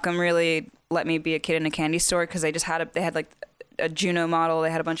Malcolm really let me be a kid in a candy store because they had like a Juno model. They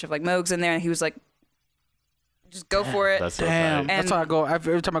had a bunch of like Moogs in there, and he was like, "Just go for it." That's so damn. That's how I go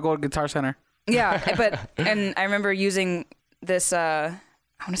every time I go to Guitar Center. Yeah, and I remember using this.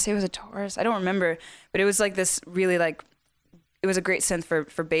 I want to say it was a Taurus. I don't remember, but it was like this really like, it was a great synth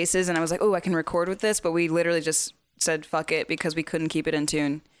for basses, and I was like, oh, I can record with this, but we literally just said fuck it because we couldn't keep it in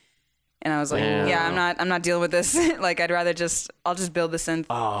tune, and I was like, yeah, I'm not dealing with this. Like I'll just build the synth,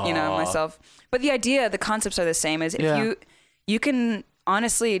 myself. But the concepts are the same. As if you can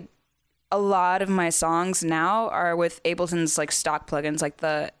honestly, a lot of my songs now are with Ableton's like stock plugins, like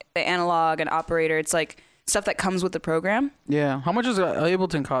the analog and operator. It's like stuff that comes with the program. Yeah. How much does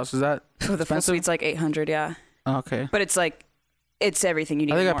Ableton cost? Is that the full suite's like $800? Yeah. Okay. But it's like it's everything you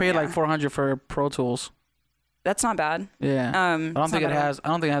need. I think I paid like $400 for Pro Tools. That's not bad. Yeah. I don't think it has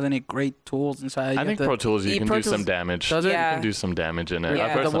any great tools inside. I think Pro Tools you can do some damage. Does it? You can do some damage in it.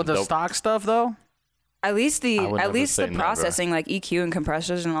 Yeah. With the stock stuff though. At least the processing, like EQ and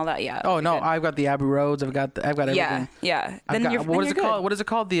compressors and all that. Yeah. Oh no, I've got the Abbey Roads. I've got everything. Yeah. What is it called? What is it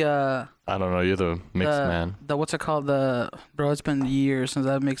called? The I don't know. You're the mix man. What's it called? Bro, it's been years since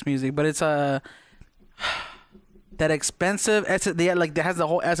I've mixed music, but it's that expensive. That has the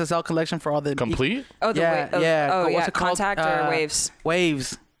whole SSL collection for all the complete. What's it called? Kontakt or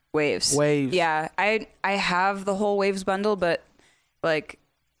Waves? Waves. Yeah, I have the whole Waves bundle, but like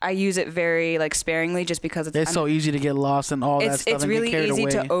I use it very like sparingly just because it's so easy to get lost in all that stuff. It's really easy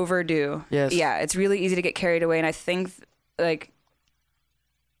to overdo. Yes. Yeah, it's really easy to get carried away, and I think like,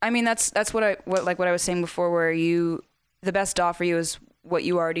 I mean that's what I was saying before, where the best DAW for you is what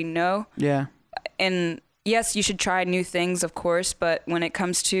you already know. Yeah. And yes, you should try new things, of course, but when it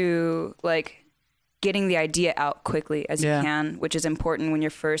comes to like getting the idea out quickly as you can, which is important when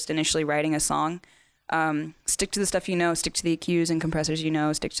you're first initially writing a song. Stick to the stuff stick to the EQs and compressors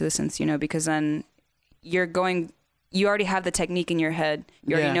stick to the synths because then you already have the technique in your head.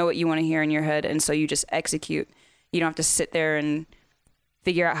 You already know what you want to hear in your head, and so you just execute. You don't have to sit there and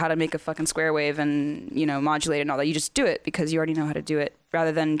figure out how to make a fucking square wave and modulate it and all that. You just do it because you already know how to do it,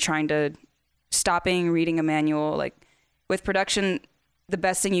 rather than trying to reading a manual. Like with production, the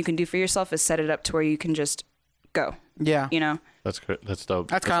best thing you can do for yourself is set it up to where you can just go. Yeah. That's great. That's dope.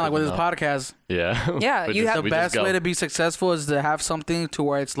 That's kind of like with this podcast. Yeah. Yeah. The best way to be successful is to have something to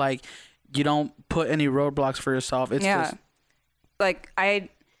where it's like you don't put any roadblocks for yourself. It's just like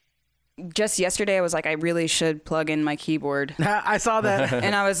just yesterday I was like, I really should plug in my keyboard. I saw that.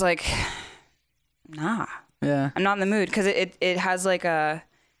 And I was like, nah. Yeah. I'm not in the mood because it has like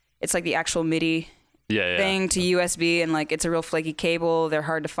it's like the actual MIDI thing to USB, and like it's a real flaky cable. They're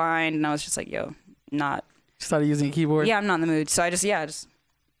hard to find, and I was just like, not. Started using a keyboard. Yeah, I'm not in the mood, so I just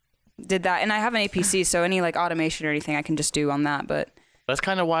did that, and I have an APC, so any like automation or anything I can just do on that. But that's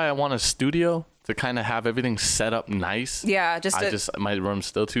kind of why I want a studio, to kind of have everything set up nice. Yeah, my room's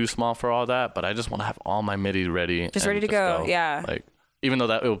still too small for all that, but I just want to have all my MIDI ready. Just ready to go. Yeah. Like, even though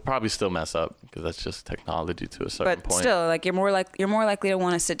that it will probably still mess up because that's just technology to a certain point. But still, like you're more likely to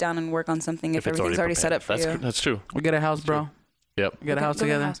want to sit down and work on something if everything's already set up for you. That's true. We get a house, bro. Yep. We get a house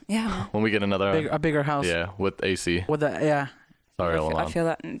together. Yeah. When we get a bigger house. Yeah, with AC. Sorry, I feel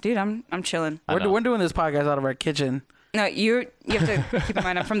that, dude. I'm chilling. We're doing this podcast out of our kitchen. No, you have to keep in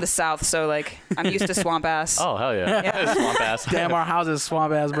mind I'm from the South, so like I'm used to swamp ass. Oh hell yeah, swamp ass. Damn, our house is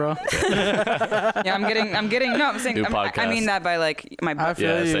swamp ass, bro. Yeah, I'm getting. No, I'm saying. I mean that by like my butt.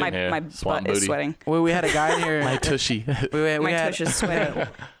 My butt is sweating. We had a guy in here. My tushy. My tush is sweating.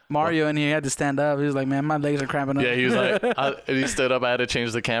 Mario in here, he had to stand up. He was like, man, my legs are cramping up. Yeah, he was like, and he stood up. I had to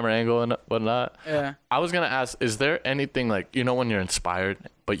change the camera angle and whatnot. Yeah. I was going to ask, is there anything like, when you're inspired,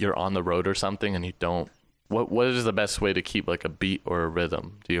 but you're on the road or something and you don't, what is the best way to keep like a beat or a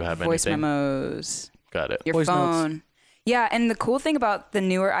rhythm? Do you have Voice anything? memos. Got it. Your Voice phone. Notes. Yeah, and the cool thing about the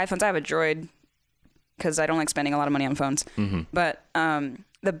newer iPhones, I have a Droid because I don't like spending a lot of money on phones. Mm-hmm. But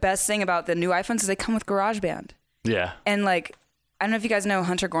the best thing about the new iPhones is they come with GarageBand. Yeah. And like, I don't know if you guys know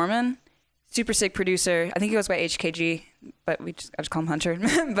Hunter Gorman, super sick producer. I think he goes by HKG, but I just call him Hunter.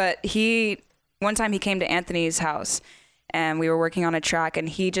 But one time he came to Anthony's house and we were working on a track, and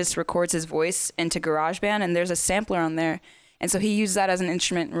he just records his voice into GarageBand, and there's a sampler on there. And so he used that as an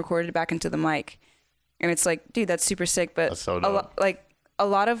instrument and recorded it back into the mic. And it's like, dude, that's super sick. But that's so dope. A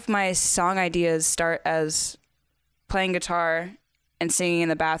lot of my song ideas start as playing guitar and singing in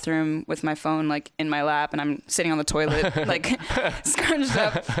the bathroom with my phone like in my lap, and I'm sitting on the toilet like scrunched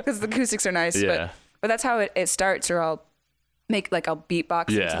up because the acoustics are nice. Yeah. But that's how it starts. Or I'll beatbox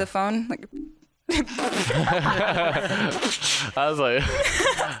into the phone. Like I was like,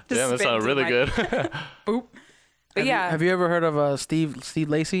 damn, that sounded really good. Boop. But have you ever heard of Steve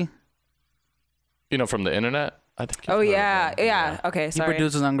Lacy? You know, from the internet? I think. Oh yeah. Okay, sorry. He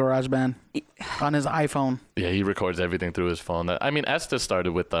produces on GarageBand on his iPhone. Yeah, he records everything through his phone. I mean, Estes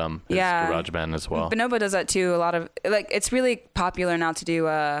started with his GarageBand as well. Bonobo does that too. A lot of it's really popular now to do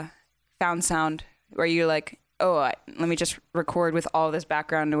found sound, where you're like, let me just record with all this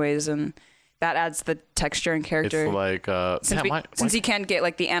background noise, and that adds the texture and character. It's like since you can't get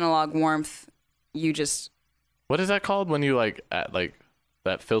like the analog warmth, you just. What is that called when you like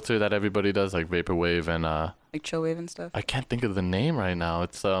that filter that everybody does, like vaporwave and like chill wave and stuff? I can't think of the name right now.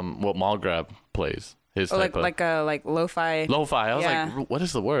 It's what Malgrab plays. His like lo-fi. Lo-fi. I was like, what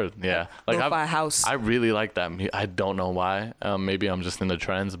is the word? Yeah, like lo-fi house. I really like that. I don't know why. Maybe I'm just in the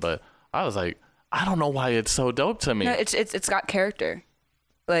trends, but I was like, I don't know why it's so dope to me. No, it's got character.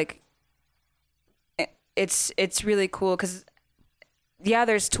 Like, it's really cool because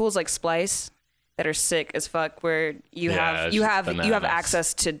there's tools like Splice that are sick as fuck, where you have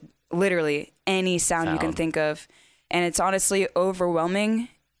access to literally any sound you can think of, and it's honestly overwhelming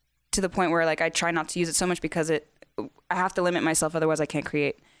to the point where like I try not to use it so much because I have to limit myself, otherwise I can't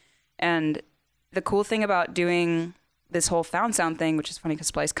create. And the cool thing about doing this whole found sound thing, which is funny because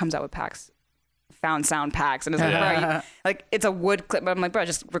Splice comes out with found sound packs, and it's like, like it's a wood clip, but I'm like, bro,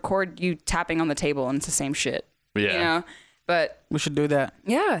 just record you tapping on the table and it's the same shit. Yeah. You know? But we should do that.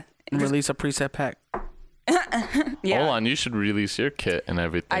 Yeah. And release a preset pack. Yeah. Hold on, you should release your kit and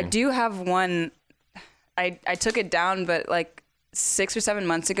everything. I do have one. I took it down, but like 6 or 7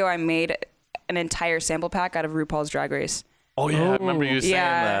 months ago, I made an entire sample pack out of RuPaul's Drag Race. Oh yeah, I remember you saying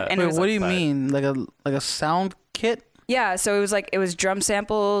that. And wait, what do you mean? Like a sound kit? Yeah, so it was drum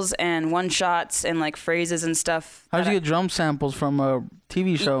samples and one shots and like phrases and stuff. How did you get drum samples from a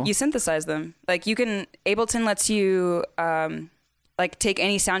TV show? You synthesize them. Like Ableton lets you like take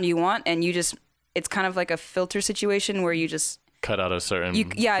any sound you want, and it's kind of like a filter situation where you just cut out a certain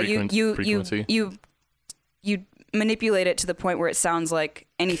frequency. You manipulate it to the point where it sounds like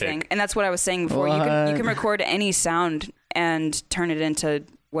anything. And that's what I was saying before. You can record any sound and turn it into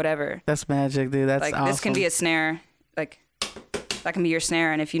whatever. That's magic, dude. That's like awesome. This can be a snare. Like that can be your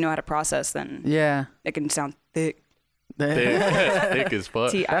snare, and if you know how to process, then it can sound thick. Thick as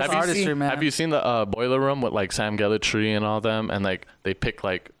fuck. That's artistry, man. Have you seen the Boiler Room with like Sam Gellatry and all them, and like they pick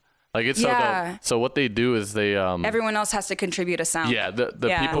like it's so dope. So what they do is they everyone else has to contribute a sound. Yeah,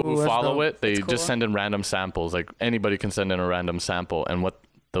 the people who follow it, they just send in random samples. Like anybody can send in a random sample, and what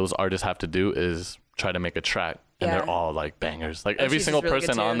those artists have to do is try to make a track, and they're all like bangers. Like every single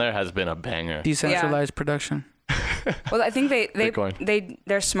person on there has been a banger. Decentralized production. Well, I think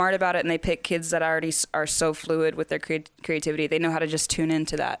they're smart about it, and they pick kids that already are so fluid with their creativity. They know how to just tune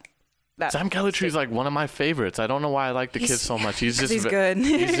into that. Sam Gellatry is like one of my favorites. I don't know why I like the kid so much. He's good.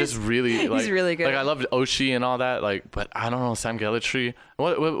 He's just really like, he's really good. Like I loved Oshi and all that. Like, but I don't know Sam Gellatry.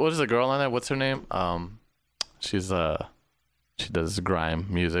 What is the girl on that? What's her name? She's she does grime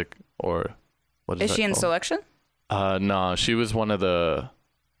music, or what is she in called? Selection? No, she was one of the.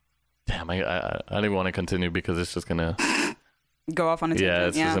 Damn, I don't even want to continue because it's just gonna go off on a tangent. Yeah,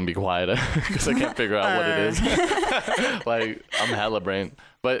 it's just gonna be quiet because I can't figure out what it is. Like I'm hella brain,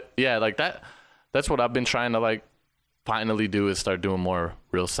 but yeah, like that's what I've been trying to like finally do is start doing more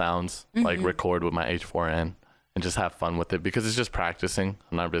real sounds, like record with my H4n and just have fun with it because it's just practicing.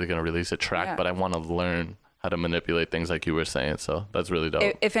 I'm not really gonna release a track, but I want to learn how to manipulate things like you were saying. So that's really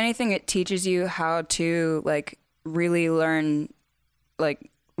dope. If anything, it teaches you how to like really learn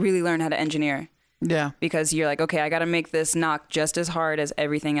how to engineer. Yeah. Because you're like, okay, I got to make this knock just as hard as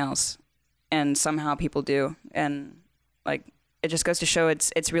everything else. And somehow people do. And like, it just goes to show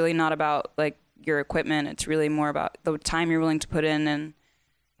it's really not about like your equipment. It's really more about the time you're willing to put in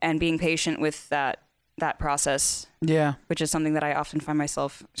and being patient with that that process. Yeah. Which is something that I often find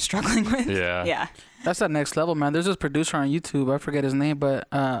myself struggling with. Yeah. Yeah. That's that next level, man. There's this producer on YouTube. I forget his name, but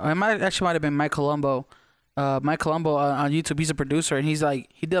it might have been Mike Colombo. Mike Colombo on YouTube. He's a producer, and he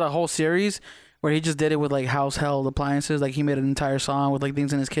did a whole series where he just did it with like household appliances. Like he made an entire song with like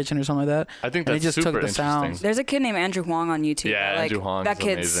things in his kitchen or something like that. I think and that's he just super took the interesting. sounds. There's a kid named Andrew Huang on YouTube. Yeah, like, Andrew Huang that is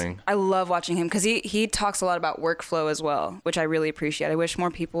kid's amazing. I love watching him because he talks a lot about workflow as well, which I really appreciate. I wish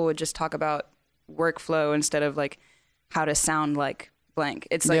more people would just talk about workflow instead of like how to sound like blank.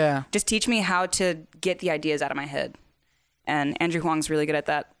 It's like just teach me how to get the ideas out of my head. And Andrew Huang's really good at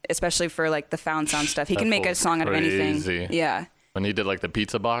that, especially for like the found sound stuff. He can make a song out of anything. Yeah. When he did like the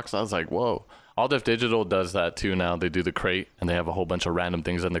pizza box, I was like, whoa. All Def Digital does that too now. They do the crate and they have a whole bunch of random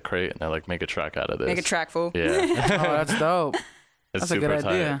things in the crate and they like make a track out of this. Make a track full. Yeah. Oh, that's dope. It's that's a good tight.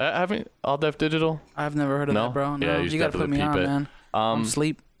 idea. Haven't All Def Digital? I've never heard of that, bro. No, yeah, you gotta put me on, man. I'm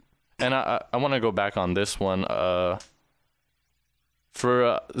asleep. And I want to go back on this one.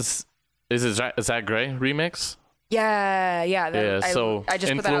 Is it Zach Gray remix? Yeah. So I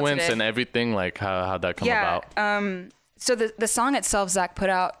just influence put that out today. and everything, like how'd that come about? So the song itself, Zach put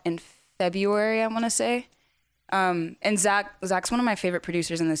out in February, I want to say. And Zach's one of my favorite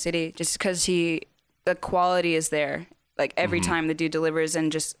producers in the city, just because the quality is there. Like every time the dude delivers,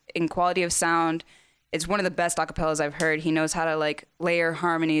 and just in quality of sound, it's one of the best acapellas I've heard. He knows how to like layer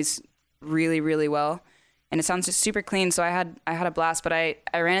harmonies really, really well, and it sounds just super clean. So I had a blast. But I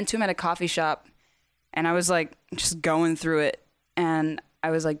ran into him at a coffee shop, and I was like just going through it, and I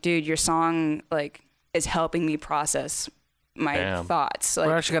was like, dude, your song like is helping me process my thoughts. Like,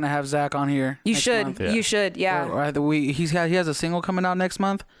 we're actually gonna have Zach on here. You should. Yeah. He has a single coming out next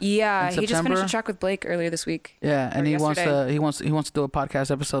month. Yeah, he just finished a track with Blake earlier this week. Yeah, and he wants to do a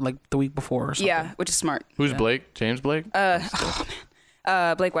podcast episode like the week before or something. Yeah, which is smart. Who's Blake? James Blake?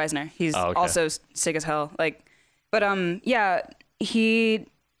 Blake Weisner. He's also sick as hell. Like, but he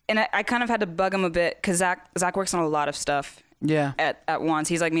and I kind of had to bug him a bit because Zach works on a lot of stuff. Yeah. At once,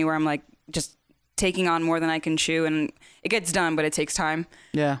 he's like me, where I'm like just taking on more than I can chew, and it gets done, but it takes time.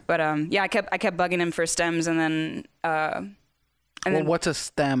 Yeah. But I kept bugging him for stems, and then then what's a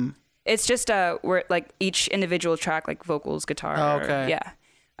stem? It's just where like each individual track, like vocals, guitar. Oh, okay. Yeah.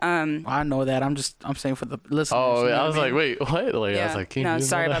 I know that. I'm saying for the listeners. Oh, I was like, wait, what? Like, I was like, no,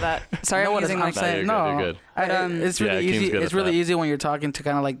 sorry about that. Sorry, I'm using like saying. No, you're good. It's really easy. It's really easy when you're talking to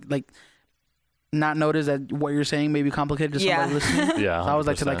kind of like not notice that what you're saying may be complicated to somebody listening. Yeah. So I always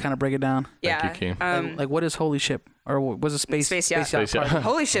like to like kind of break it down. Yeah. Thank you, Keem. Like what is holy ship, or was it space? Space yacht.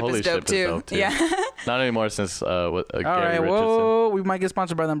 Holy ship is dope too. Yeah. Not anymore since All Gary right. Richardson. Whoa, we might get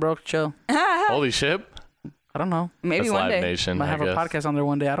sponsored by them, bro. Chill. Holy ship. I don't know. Maybe That's one Live day. Nation, Might have a podcast on there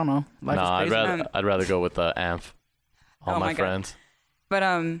one day. I don't know. Life is crazy. I'd rather go with Amph. All my friends.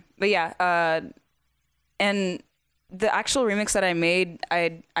 God. But yeah. And the actual remix that I made,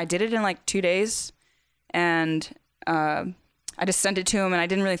 I did it in like 2 days, and I just sent it to him, and I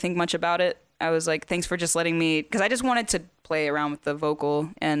didn't really think much about it. I was like, thanks for just letting me, because I just wanted to play around with the vocal,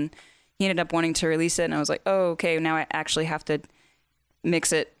 and he ended up wanting to release it, and I was like, oh, okay, now I actually have to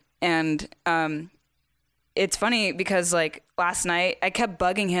mix it. And it's funny because like last night I kept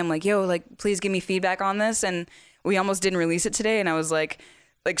bugging him like, yo, like please give me feedback on this, and we almost didn't release it today, and I was like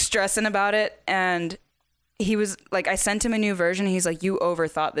stressing about it, and he was like, I sent him a new version, and he's like, you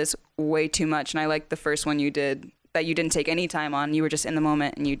overthought this way too much, and I like the first one you did that you didn't take any time on. You were just in the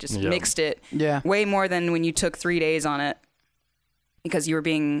moment, and you just mixed it way more than when you took 3 days on it, because you were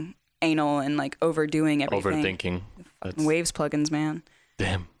being anal and like overdoing everything. Overthinking. Waves plugins, man.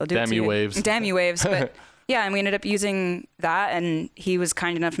 Damn you, Waves. Damn you, Waves. But yeah, and we ended up using that, and he was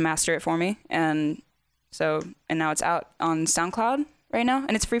kind enough to master it for me, and now it's out on SoundCloud right now,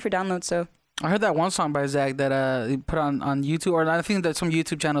 and it's free for download. So I heard that one song by Zach that he put on YouTube, or I think that some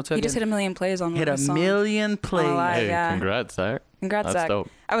YouTube channel took. He just hit 1 million plays on. Hit a million plays. Hey, congrats, Zach. Congrats, Zach. Dope.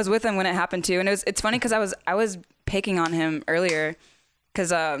 I was with him when it happened too, and it's funny because I was picking on him earlier,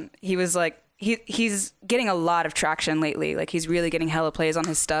 because he was like. He's getting a lot of traction lately. Like he's really getting hella plays on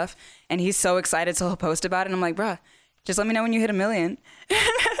his stuff, and he's so excited, so he'll post about it. And I'm like, bruh, just let me know when you hit 1 million.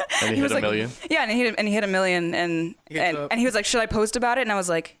 And he hit a million? Yeah, and he hit 1 million, and he was like, should I post about it? And I was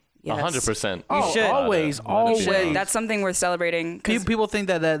like, yes. 100%. You should. Always. You should. That's something worth celebrating. People think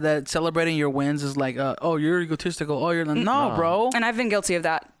that celebrating your wins is like, oh, you're egotistical. Oh, you're no, bro. And I've been guilty of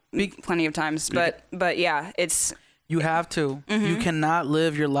that plenty of times. But yeah, it's. You have to. Mm-hmm. You cannot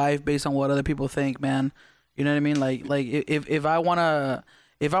live your life based on what other people think, man. You know what I mean? Like if I wanna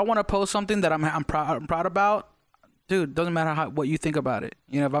post something that I'm proud about, dude, doesn't matter what you think about it.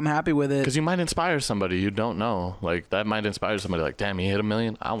 You know, if I'm happy with it. Because you might inspire somebody you don't know. Like, that might inspire somebody like, damn, he hit 1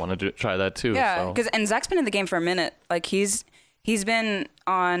 million. I want to try that too. Yeah, and Zach's been in the game for a minute. Like, he's been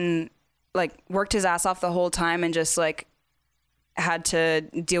on, like, worked his ass off the whole time and just, like, had to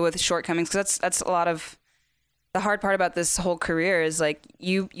deal with shortcomings. Because that's a lot of the hard part about this whole career is, like,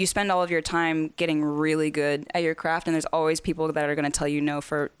 you spend all of your time getting really good at your craft, and there's always people that are going to tell you no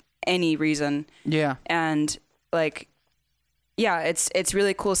for any reason. Yeah. And, like, yeah, it's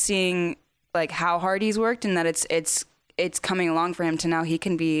really cool seeing, like, how hard he's worked, and that it's coming along for him to now he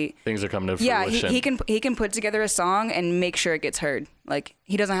can be, things are coming to fruition. Yeah, he can put together a song and make sure it gets heard. Like,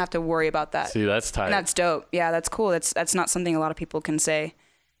 he doesn't have to worry about that. See, that's tight. And that's dope. Yeah, that's cool. That's not something a lot of people can say.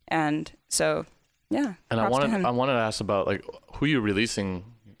 And so, yeah. And I wanted to ask about, like, who you releasing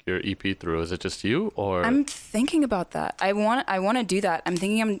your EP through. Is it just you, or? I'm thinking about that. I want to do that. I'm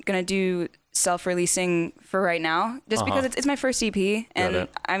thinking I'm gonna do self-releasing for right now, just because it's my first EP, and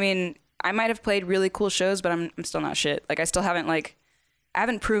I mean, I might have played really cool shows, but I'm still not shit. Like, I still haven't, like, I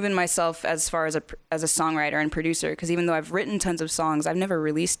haven't proven myself as far as a songwriter and producer, because even though I've written tons of songs, I've never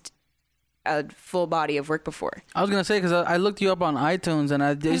released a full body of work before. I was gonna say, because I looked you up on iTunes,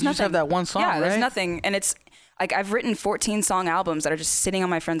 and you just have that one song, yeah, right? There's nothing, and it's like I've written 14 song albums that are just sitting on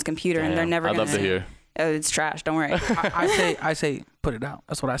my friend's computer. Damn, and they're never. I'd love to hear. It's trash. Don't worry. I say put it out.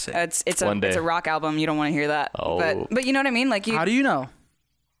 That's what I say. It's a rock album. You don't want to hear that. Oh. But you know what I mean? Like, how do you know?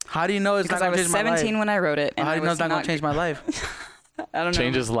 How do you know it's because not I going to change my life? Because I was 17 when I wrote it. And how do you know it's not going to change my life? I don't know.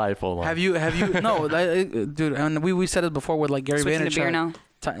 Change his life. Hold on. Have you no, dude? And we said it before with, like, Gary Vaynerchuk. Switching to beer now.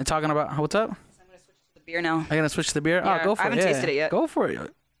 Talking about what's up? I'm gonna switch to the beer now. Are you gonna switch to the beer? Yeah, Oh, go for it. I haven't tasted it yet. Go for it.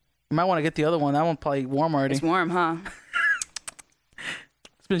 You might want to get the other one. That one probably warm already. It's warm, huh?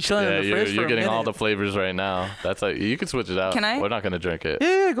 It's been chilling in the fridge for you're a getting minute. all the flavors right now. That's like, you can switch it out. Can I? We're not gonna drink it.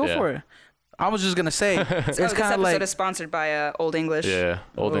 Yeah, go for it. I was just gonna say, it's this kind of episode like is sponsored by Old English. Yeah,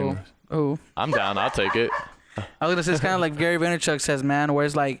 Old English. Oh, I'm down. I'll take it. I was gonna say, it's kind of like Gary Vaynerchuk says, man, where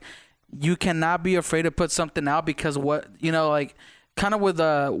it's like you cannot be afraid to put something out, because what, you know, like, kind of with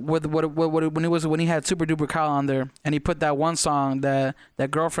when he had Super Duper Kyle on there, and he put that one song, that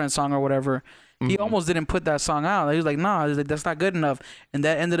girlfriend song or whatever, he almost didn't put that song out. He was like, no, like, that's not good enough, and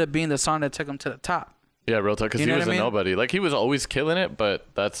that ended up being the song that took him to the top. Yeah, real talk, because he was a nobody. Like, he was always killing it, but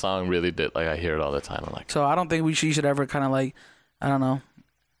that song really did. Like, I hear it all the time. I'm like, so I don't think you should ever kind of, like, I don't know,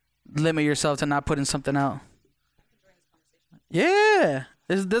 limit yourself to not putting something out. Yeah,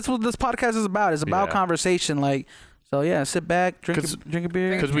 that's what this podcast is about. It's about conversation, like. So yeah, sit back, drink a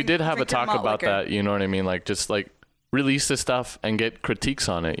beer. Because we did have a talk about liquor. that. You know what I mean? Like, just like release the stuff and get critiques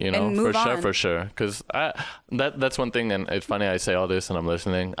on it. You know, And move on. for sure. Because that's one thing. And it's funny I say all this and I'm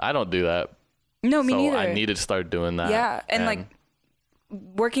listening. I don't do that. No, me neither. I need to start doing that. Yeah, and like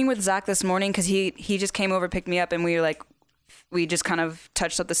working with Zach this morning, because he just came over, picked me up, and we just kind of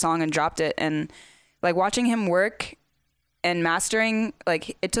touched up the song and dropped it, and like watching him work and mastering,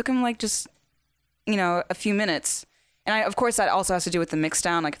 like, it took him like just, you know, a few minutes. And of course that also has to do with the mix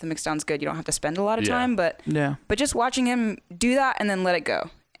down. Like, if the mix down's good, you don't have to spend a lot of time, but just watching him do that and then let it go.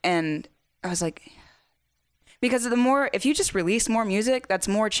 And I was like, because if you just release more music, that's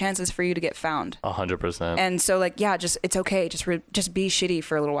more chances for you to get found. 100%. And so, like, yeah, it's okay. Just be shitty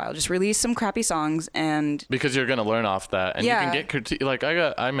for a little while. Just release some crappy songs, and because you're gonna learn off that, and you can get critique. Like,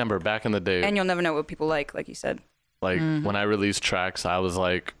 I remember back in the day, and you'll never know what people like you said. Like, when I released tracks, I was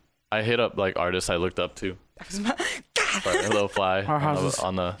like, I hit up like artists I looked up to. A little fly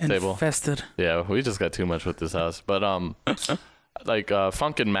on the table. Infested. Yeah, we just got too much with this house. But like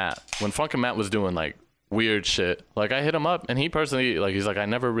Funkin' Matt, when Funkin' Matt was doing like weird shit, like, I hit him up, and he personally, like, he's like, I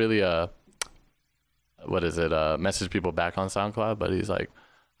never really message people back on SoundCloud, but he's like,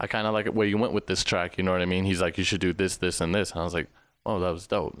 I kind of like it where you went with this track, you know what I mean? He's like, you should do this, this, and this. And I was like, oh, that was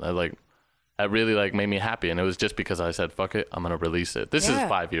dope. That really like made me happy, and it was just because I said, fuck it, I'm gonna release it. This is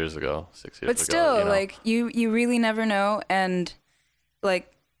 5 years ago, 6 years ago. But still, you know? like, you really never know, and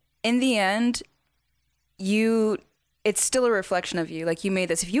like, in the end, it's still a reflection of you. Like, you made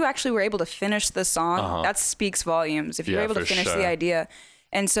this. If you actually were able to finish the song, that speaks volumes. If you were able to finish the idea,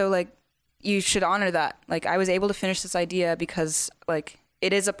 and so, like, you should honor that. Like, I was able to finish this idea because, like,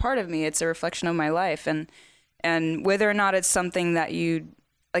 it is a part of me. It's a reflection of my life, and whether or not it's something that you.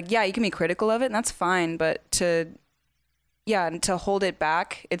 Like, yeah, you can be critical of it, and that's fine, but to hold it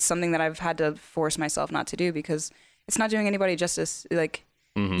back, it's something that I've had to force myself not to do, because it's not doing anybody justice. Like,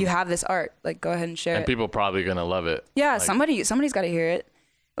 you have this art, like, go ahead and share it. And people probably gonna love it. Yeah, like, somebody's got to hear it.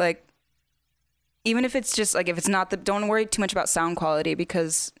 Like, even if it's just, like, if it's not don't worry too much about sound quality,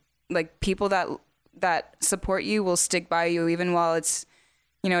 because, like, people that support you will stick by you even while it's,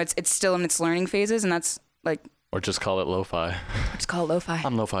 you know, it's still in its learning phases, and that's, like, Or just call it lo-fi. Just call it lo-fi.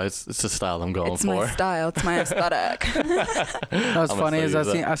 I'm lo-fi. It's the style I'm going it's for. It's my style. It's my aesthetic. What's funny is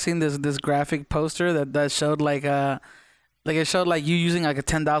I seen this graphic poster that showed like it showed like you using like a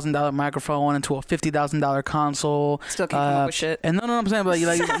 $10,000 microphone into a $50,000 console. Still can't come up with shit. And no, I'm saying, but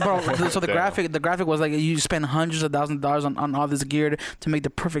like, bro. So the graphic was like you spend hundreds of thousands of dollars on all this gear to make the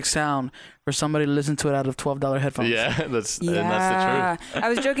perfect sound for somebody to listen to it out of $12 headphones. Yeah, that's the truth. I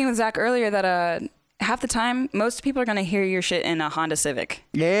was joking with Zach earlier that half the time most people are gonna hear your shit in a Honda Civic.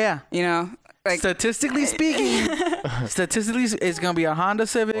 Yeah. You know. Like, statistically speaking, it's gonna be a Honda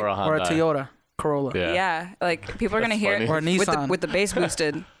Civic or a Toyota Corolla. Yeah, like people are gonna hear it or a Nissan with the bass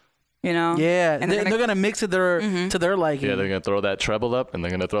boosted. You know. Yeah, and they're gonna mix it to their liking. Yeah, they're gonna throw that treble up and they're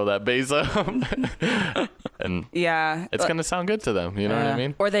gonna throw that bass up, and it's gonna sound good to them. You know what I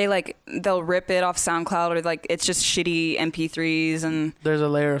mean? Or they'll rip it off SoundCloud, or like it's just shitty MP3s, and there's a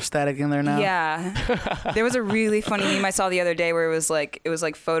layer of static in there now. Yeah, there was a really funny meme I saw the other day where it was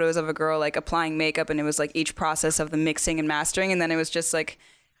like photos of a girl like applying makeup, and it was like each process of the mixing and mastering, and then it was just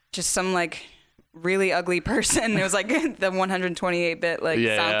some like really ugly person. It was like the 128-bit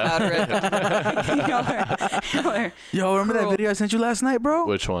SoundCloud rip. Yo, remember that video I sent you last night, bro?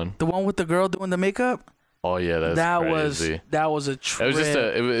 Which one? The one with the girl doing the makeup? Oh yeah, that was a trip.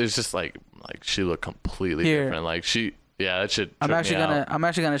 It was just like she looked completely different. Like that shit. I'm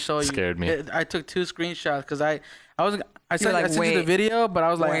actually gonna show you. Scared me. I took 2 screenshots because I sent you wait, the video, but I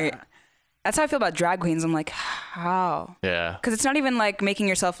was like. That's how I feel about drag queens. I'm like, how? Yeah. Because it's not even like making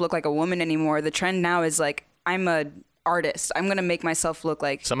yourself look like a woman anymore. The trend now is like, I'm a artist. I'm gonna make myself look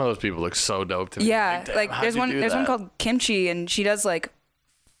like. Some of those people look so dope to me. Yeah, like there's one called Kimchi, and she does like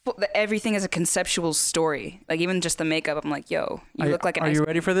everything is a conceptual story. Like even just the makeup. I'm like, yo, you look like an. Are you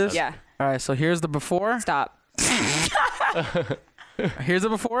ready for this? Yeah. All right. So here's the before. Stop. Here's the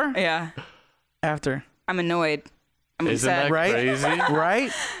before. Yeah. After. I'm annoyed. Isn't that crazy?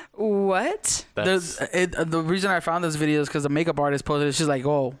 Right? What? The reason I found this video is because the makeup artist posted it. She's like,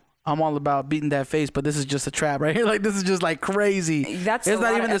 oh, I'm all about beating that face, but this is just a trap right here. Like, this is just like crazy. It's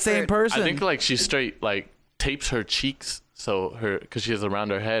not even the same person. I think like she straight like tapes her cheeks because she has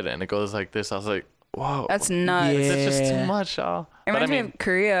around her head and it goes like this. I was like, whoa. That's nuts. Yeah. That's just too much, y'all. It reminds me of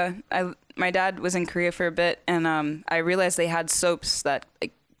Korea. My dad was in Korea for a bit, and I realized they had soaps that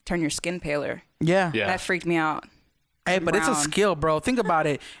like turn your skin paler. Yeah. That freaked me out. Hey, but it's a skill, bro. Think about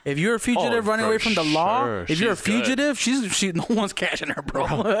it. If you're a fugitive running away from the law, if you're a fugitive, she no one's catching her,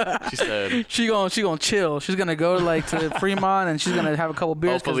 bro. She said she gonna chill. She's gonna go like to Fremont and she's gonna have a couple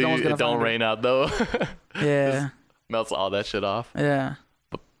beers. Hopefully, no one's gonna it don't rain out though. Yeah. Just melts all that shit off. Yeah.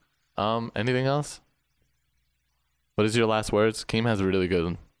 Anything else? What is your last words? Keem has a really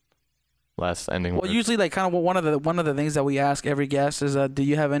good last ending words. Usually like kind of one of the things that we ask every guest is do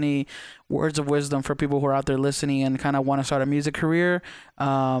you have any words of wisdom for people who are out there listening and kind of want to start a music career,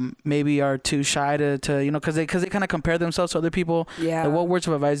 maybe are too shy to because they kind of compare themselves to other people. Yeah. Like, what words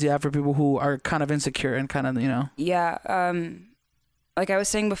of advice do you have for people who are kind of insecure and kind of Yeah. Like I was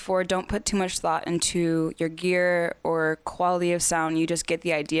saying before, don't put too much thought into your gear or quality of sound. You just get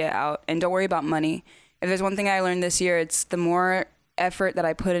the idea out, and don't worry about money. If there's one thing I learned this year, it's the more effort that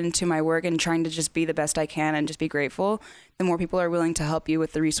I put into my work and trying to just be the best I can and just be grateful, the more people are willing to help you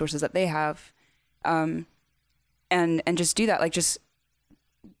with the resources that they have. And just do that. Like, just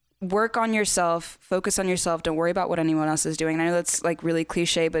work on yourself, focus on yourself. Don't worry about what anyone else is doing. And I know that's like really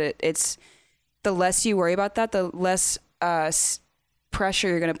cliche, but it's the less you worry about that, the less pressure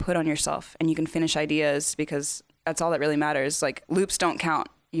you're going to put on yourself, and you can finish ideas, because that's all that really matters. Like, loops don't count.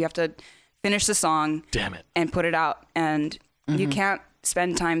 You have to finish the song. Damn it. And put it out. And you can't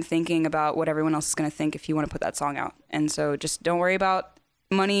spend time thinking about what everyone else is going to think if you want to put that song out. And so just don't worry about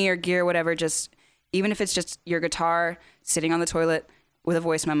money or gear, whatever. Just, even if it's just your guitar sitting on the toilet with a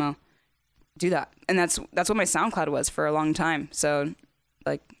voice memo, do that. And that's what my SoundCloud was for a long time. So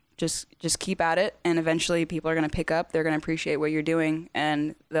like, just keep at it, and eventually people are going to pick up. They're going to appreciate what you're doing,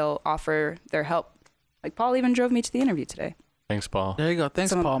 and they'll offer their help. Like, Paul even drove me to the interview today. Thanks, Paul. There you go.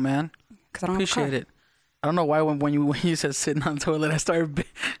 Thanks, Paul, man. Because I don't appreciate it. I don't know why when you said sitting on the toilet, I started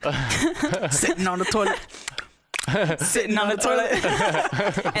sitting on the toilet. Sitting on the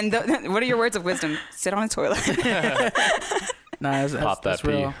toilet. And what are your words of wisdom? Sit on the toilet. Nah, that's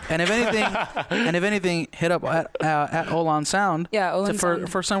real. And if anything, hit up at Olan Sound. Yeah, Olan Sound.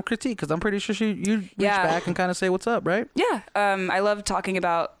 for some critique, because I'm pretty sure you reach back and kind of say what's up, right? Yeah. I love talking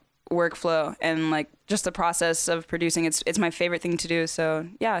about workflow and like just the process of producing. It's my favorite thing to do. So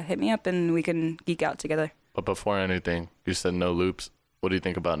yeah, hit me up and we can geek out together. But before anything, you said no loops. What do you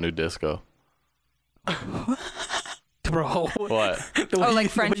think about new disco? bro. What? Like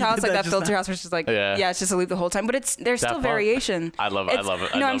French house, like that filter house, which is like, yeah, it's just a loop the whole time. But there's still variation. I love it. I love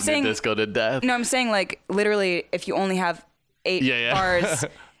it. I love New Disco to death. No, I'm saying like literally, if you only have 8 bars,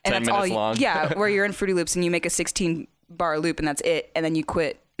 and that's all. Long. Yeah, where you're in Fruity Loops and you make a 16-bar loop and that's it, and then you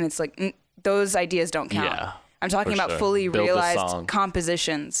quit, and it's like those ideas don't count. Yeah, I'm talking about fully realized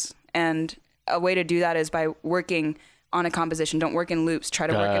compositions, and a way to do that is by working on a composition. Don't work in loops. Try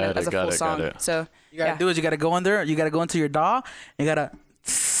to work in it as a full song. So you gotta do is you gotta go in there. You gotta go into your DAW. You gotta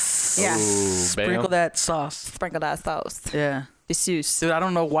sprinkle that sauce. Sprinkle that sauce. Yeah. Dude, I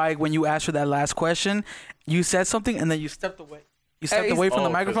don't know why when you asked for that last question, you said something and then you stepped away. You stepped away from the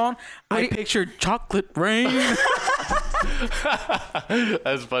microphone. I pictured chocolate rain.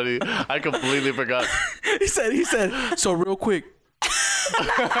 That's funny. I completely forgot. He said. So real quick.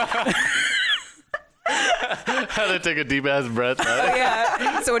 Had to take a deep ass breath. Oh,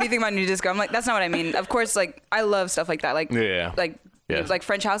 yeah. So what do you think about New Disco? I'm like, that's not what I mean. Of course, like I love stuff like that. Like like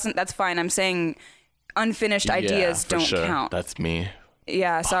French house. That's fine. I'm saying unfinished ideas don't count. That's me.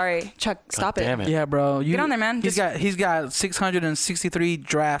 Yeah, sorry, Chuck. Stop it. Damn it. Yeah, bro. Get on there, man. He's got 663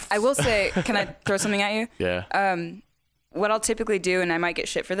 drafts. I will say, can I throw something at you? Yeah. What I'll typically do, and I might get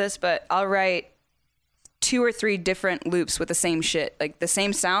shit for this, but I'll write 2 or 3 different loops with the same shit, like the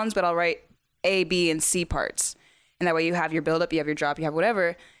same sounds, but I'll write A, B, and C parts, and that way you have your build up, you have your drop, you have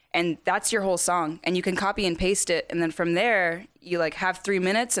whatever, and that's your whole song, and you can copy and paste it, and then from there you like have 3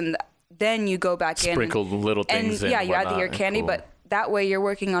 minutes, and then you go back in, sprinkle little things, and in, you add the ear candy, but that way you're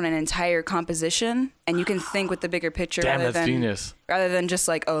working on an entire composition and you can think with the bigger picture. Damn, that's genius. Rather than just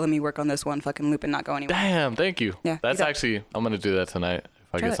like, oh, let me work on this one fucking loop and not go anywhere. Damn, thank you. Yeah, that's actually, I'm going to do that tonight if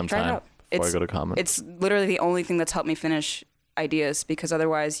I get some time before I go to Common. It's literally the only thing that's helped me finish ideas, because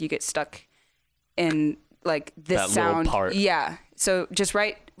otherwise you get stuck in like this that sound. Little part. Yeah. So just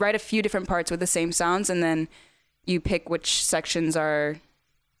write a few different parts with the same sounds, and then you pick which sections are,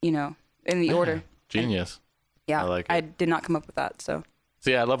 in the order. Genius. Yeah, I did not come up with that. So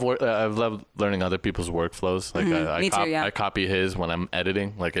yeah, I've loved learning other people's workflows. Like I copy his when I'm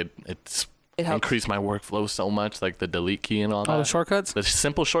editing. Like it increased my workflow so much. Like the delete key and all that. Oh, the shortcuts. The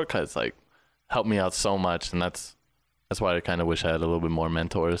simple shortcuts like help me out so much, and that's why I kind of wish I had a little bit more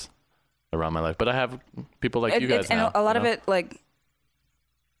mentors around my life. But I have people like you guys now. And a lot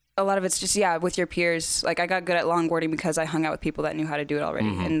of it's just with your peers. Like I got good at longboarding because I hung out with people that knew how to do it already,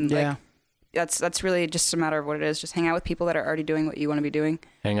 and that's really just a matter of what it is. Just hang out with people that are already doing what you want to be doing.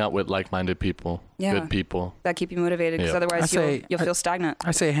 Hang out with like-minded people, good people that keep you motivated. Because otherwise, you'll feel stagnant.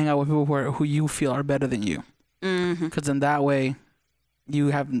 I say hang out with people who you feel are better than you. Because in that way, you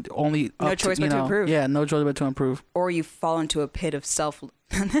have only no choice but to improve. Yeah, no choice but to improve. Or you fall into a pit of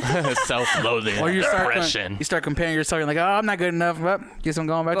self-loathing, or you start comparing yourself. You're like, oh, I'm not good enough. Guess I'm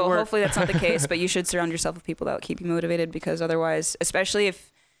going back to work. Hopefully that's not the case. But you should surround yourself with people that will keep you motivated. Because otherwise, especially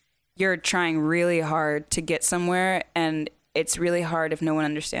if you're trying really hard to get somewhere, and it's really hard if no one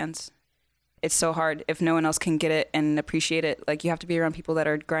understands. It's so hard if no one else can get it and appreciate it. Like you have to be around people that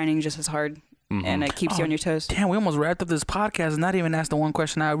are grinding just as hard, and it keeps you on your toes. Damn, we almost wrapped up this podcast and not even asked the one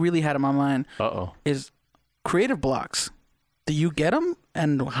question I really had in my mind. Is creative blocks. Do you get them,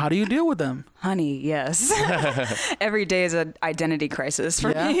 and how do you deal with them? Honey, yes. Every day is an identity crisis for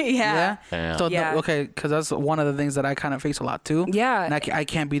me. Yeah. So okay, because that's one of the things that I kind of face a lot too. Yeah. And I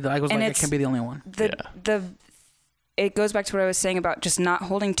can't be I can't be the only one. It goes back to what I was saying about just not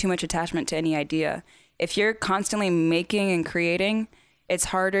holding too much attachment to any idea. If you're constantly making and creating, it's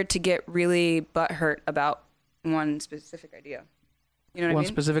harder to get really butthurt about one specific idea. You know what I mean? One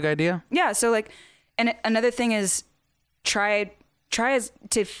specific idea? Yeah. So like, and another thing is, try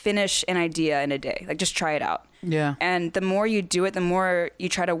to finish an idea in a day. Like just try it out. Yeah. And the more you do it, the more you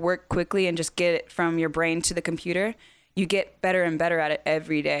try to work quickly and just get it from your brain to the computer, you get better and better at it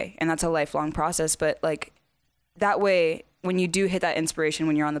every day. And that's a lifelong process. But like that way, when you do hit that inspiration,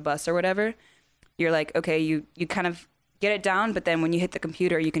 when you're on the bus or whatever, you're like, okay, you kind of get it down. But then when you hit the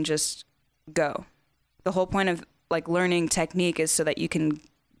computer, you can just go. The whole point of like learning technique is so that you can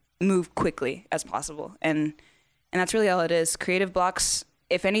move quickly as possible. And that's really all it is. Creative blocks,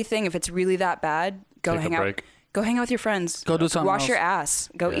 if anything, if it's really that bad, go hang out. Go hang out with your friends. Go do something Wash else. Your ass.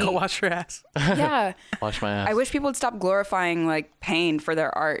 Go eat. Go wash your ass. Yeah. Wash my ass. I wish people would stop glorifying like pain for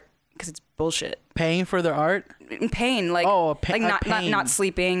their art, because it's bullshit. Paying for their art? Pain, like not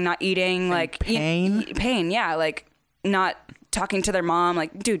sleeping, not eating, like pain. Pain, yeah, like not talking to their mom.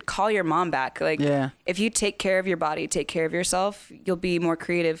 Like, dude, call your mom back. Like, if you take care of your body, take care of yourself, you'll be more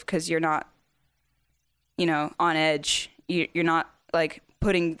creative because you're not, on edge. You're not like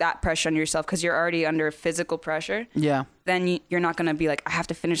putting that pressure on yourself because you're already under physical pressure. Yeah. Then you're not going to be like, I have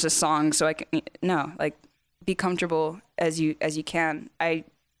to finish this song so I can. No, like be comfortable as you can.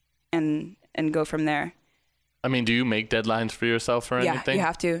 And go from there. I mean, do you make deadlines for yourself or anything? Yeah, you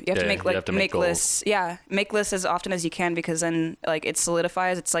have to. You have to make make lists. Yeah, make lists as often as you can, because then like it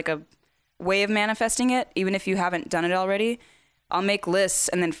solidifies. It's like a way of manifesting it, even if you haven't done it already. I'll make lists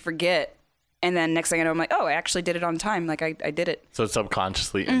and then forget, and then next thing I know, I'm like, oh, I actually did it on time. Like I did it. So it's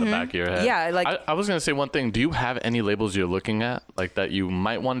subconsciously in the back of your head. Yeah, like I was gonna say one thing. Do you have any labels you're looking at, like that you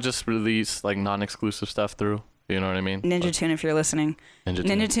might want to just release like non-exclusive stuff through? You know what I mean? Ninja Tune, if you're listening.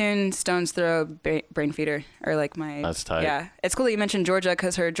 Ninja Tune, Stone's Throw, Brain Feeder are like my. That's tight. Yeah, it's cool that you mentioned Georgia,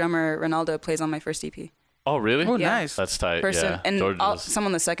 because her drummer Ronaldo plays on my first EP. Oh, really? Oh, Yeah. nice. That's tight. Yeah. And some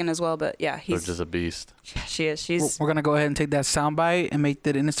on the second as well, but yeah, Georgia's a beast. Yeah, she is. She's. We're gonna go ahead and take that soundbite and make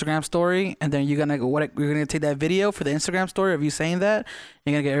that an Instagram story, and then you're gonna take that video for the Instagram story of you saying that.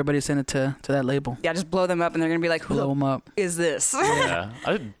 You're gonna get everybody to send it to that label. Yeah, just blow them up, and they're gonna be like, "Who Blow them up. is this?" Yeah,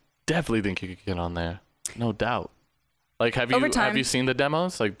 I definitely think you could get on there. No doubt. Like, have you seen the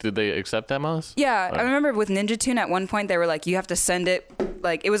demos? Like, did they accept demos? Yeah, I remember with Ninja Tune at one point they were like, you have to send it.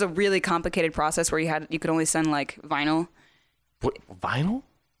 Like, it was a really complicated process where you could only send like vinyl. What, vinyl?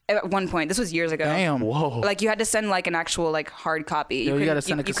 At one point, this was years ago. Damn. Whoa. Like, you had to send like an actual like hard copy. You gotta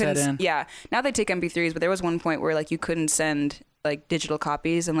send a cassette in. Yeah. Now they take MP3s, but there was one point where like you couldn't send like digital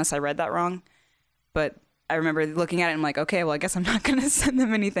copies unless I read that wrong. But I remember looking at it and I'm like, okay, well, I guess I'm not gonna send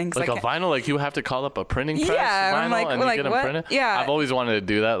them anything. Like a vinyl, like you have to call up a printing press Yeah, vinyl I'm like, and you get them what? printed? Yeah. I've always wanted to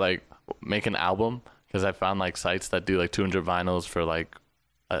do that, like make an album, because I found like sites that do like 200 vinyls for like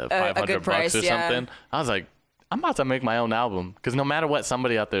 $500 good price, or something. I was like, I'm about to make my own album, because no matter what,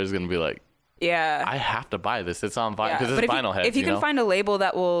 somebody out there is gonna be like, yeah, I have to buy this. It's on vinyl, because But it's vinyl heads. If you can find a label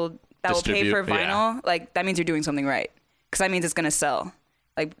that will pay for vinyl, yeah. like that means you're doing something right, because that means it's gonna sell.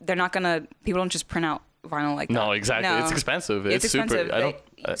 Like people don't just print out vinyl like that. No, exactly. No. It's expensive. It's expensive.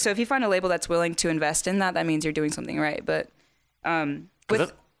 super. So if you find a label that's willing to invest in that, that means you're doing something right. But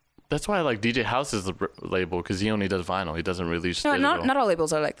that's why I like DJ House is the label, because he only does vinyl. He doesn't release. No, digital. not all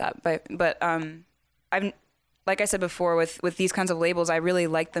labels are like that. But I'm like I said before, with these kinds of labels, I really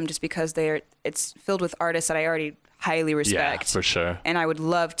like them just because it's filled with artists that I already highly respect. Yeah, for sure. And I would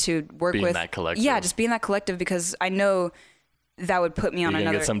love to work with that collective. Yeah, just be in that collective, because I know that would put me on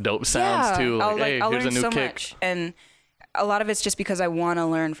another. Get some dope sounds too. Like, hey, I'll here's a learn new so kick. much. And a lot of it's just because I want to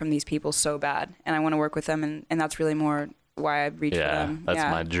learn from these people so bad, and I want to work with them, and that's really more why I reach for them. That's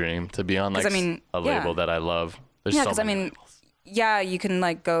my dream, to be on like a label that I love. There's so many labels. Yeah, you can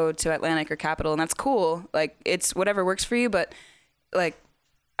like go to Atlantic or Capitol, and that's cool. Like, it's whatever works for you, but like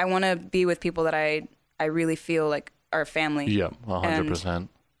I want to be with people that I really feel like are family. Yeah, 100%.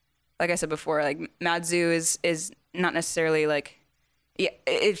 Like I said before, like Mad Zoo is not necessarily like, yeah,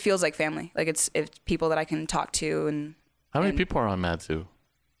 it feels like family. Like it's people that I can talk to. And how many people are on Mad Zoo?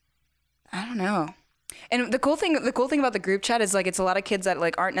 I don't know. And the cool thing about the group chat is like it's a lot of kids that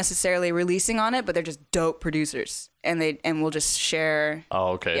like aren't necessarily releasing on it, but they're just dope producers, and we'll just share.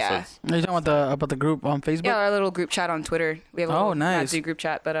 Oh, okay. Yeah. So Are you talking about the group on Facebook? Yeah, our little group chat on Twitter. We have a little nice. Mad Zoo group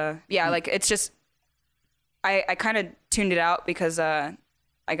chat, but yeah, like it's just I kind of tuned it out because I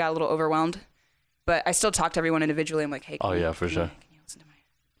got a little overwhelmed, but I still talk to everyone individually. I'm like, hey. Oh yeah, for sure. Can you listen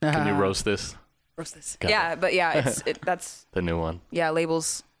to Can you roast this? roast this? Got Yeah, but yeah, that's The new one. yeah,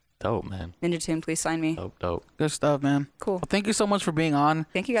 labels. Dope, man. Ninja Tune, please sign me. Dope. Good stuff, man. Cool. Well, thank you so much for being on.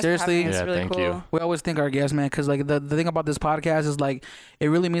 Thank you guys Seriously. for having me. It's Yeah, really thank cool. you. We always thank our guests, man, because like the thing about this podcast is like it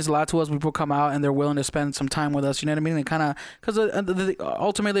really means a lot to us when people come out and they're willing to spend some time with us. You know what I mean? And kind of because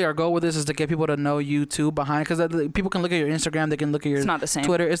ultimately our goal with this is to get people to know you too behind, because people can look at your Instagram, they can look at your It's not the same.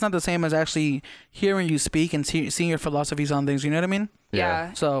 Twitter. It's not the same as actually hearing you speak and seeing your philosophies on things. You know what I mean?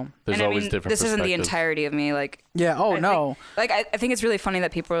 Yeah. So There's And always different this isn't the perspectives. entirety of me. Like, yeah. Oh no. I think it's really funny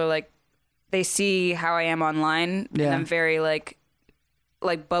that people are like, they see how I am online, Yeah. and I'm very like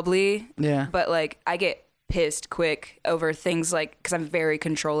bubbly, Yeah. but like I get pissed quick over things like because I'm very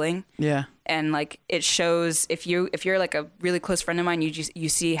controlling, Yeah. and like it shows if you're like a really close friend of mine, you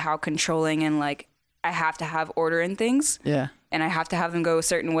see how controlling and like I have to have order in things, Yeah. and I have to have them go a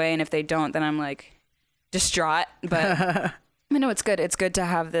certain way, and if they don't, then I'm like distraught. But I know it's good. It's good to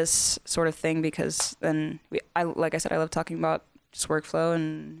have this sort of thing because then like I said, I love talking about just workflow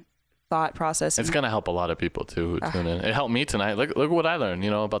and thought process. It's gonna help a lot of people too who tune in. It helped me tonight. Look what I learned.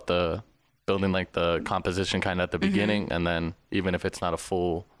 About the building like the composition kind of at the beginning, and then even if it's not a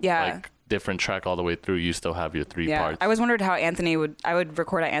full like different track all the way through, you still have your three parts. I always wondered how I would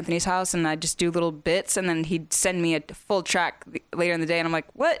record at Anthony's house, and I'd just do little bits, and then he'd send me a full track later in the day, and I'm like,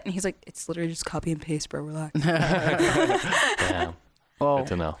 what? And he's like, it's literally just copy and paste, bro. Relax. Damn. Well, good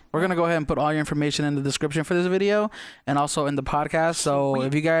to know. We're going to go ahead and put all your information in the description for this video and also in the podcast. So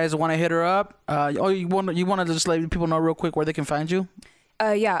if you guys want to hit her up, you want to just let people know real quick where they can find you?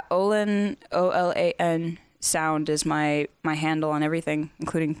 Yeah, Olan, Olan Sound is my handle on everything,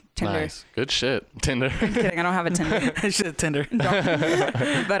 including Tinder. Nice. Good shit. Tinder. I'm kidding. I don't have a Tinder. Shit, Tinder.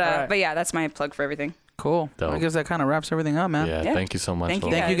 But yeah, that's my plug for everything. Cool. I guess that kind of wraps everything up, man. Yeah. Thank you so much.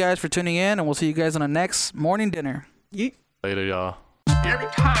 Thank you guys for tuning in, and we'll see you guys on the next morning dinner. Yeet. Later, y'all. Every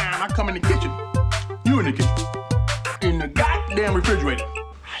time I come in the kitchen, you in the kitchen. In the goddamn refrigerator.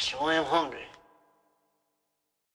 I sure am hungry.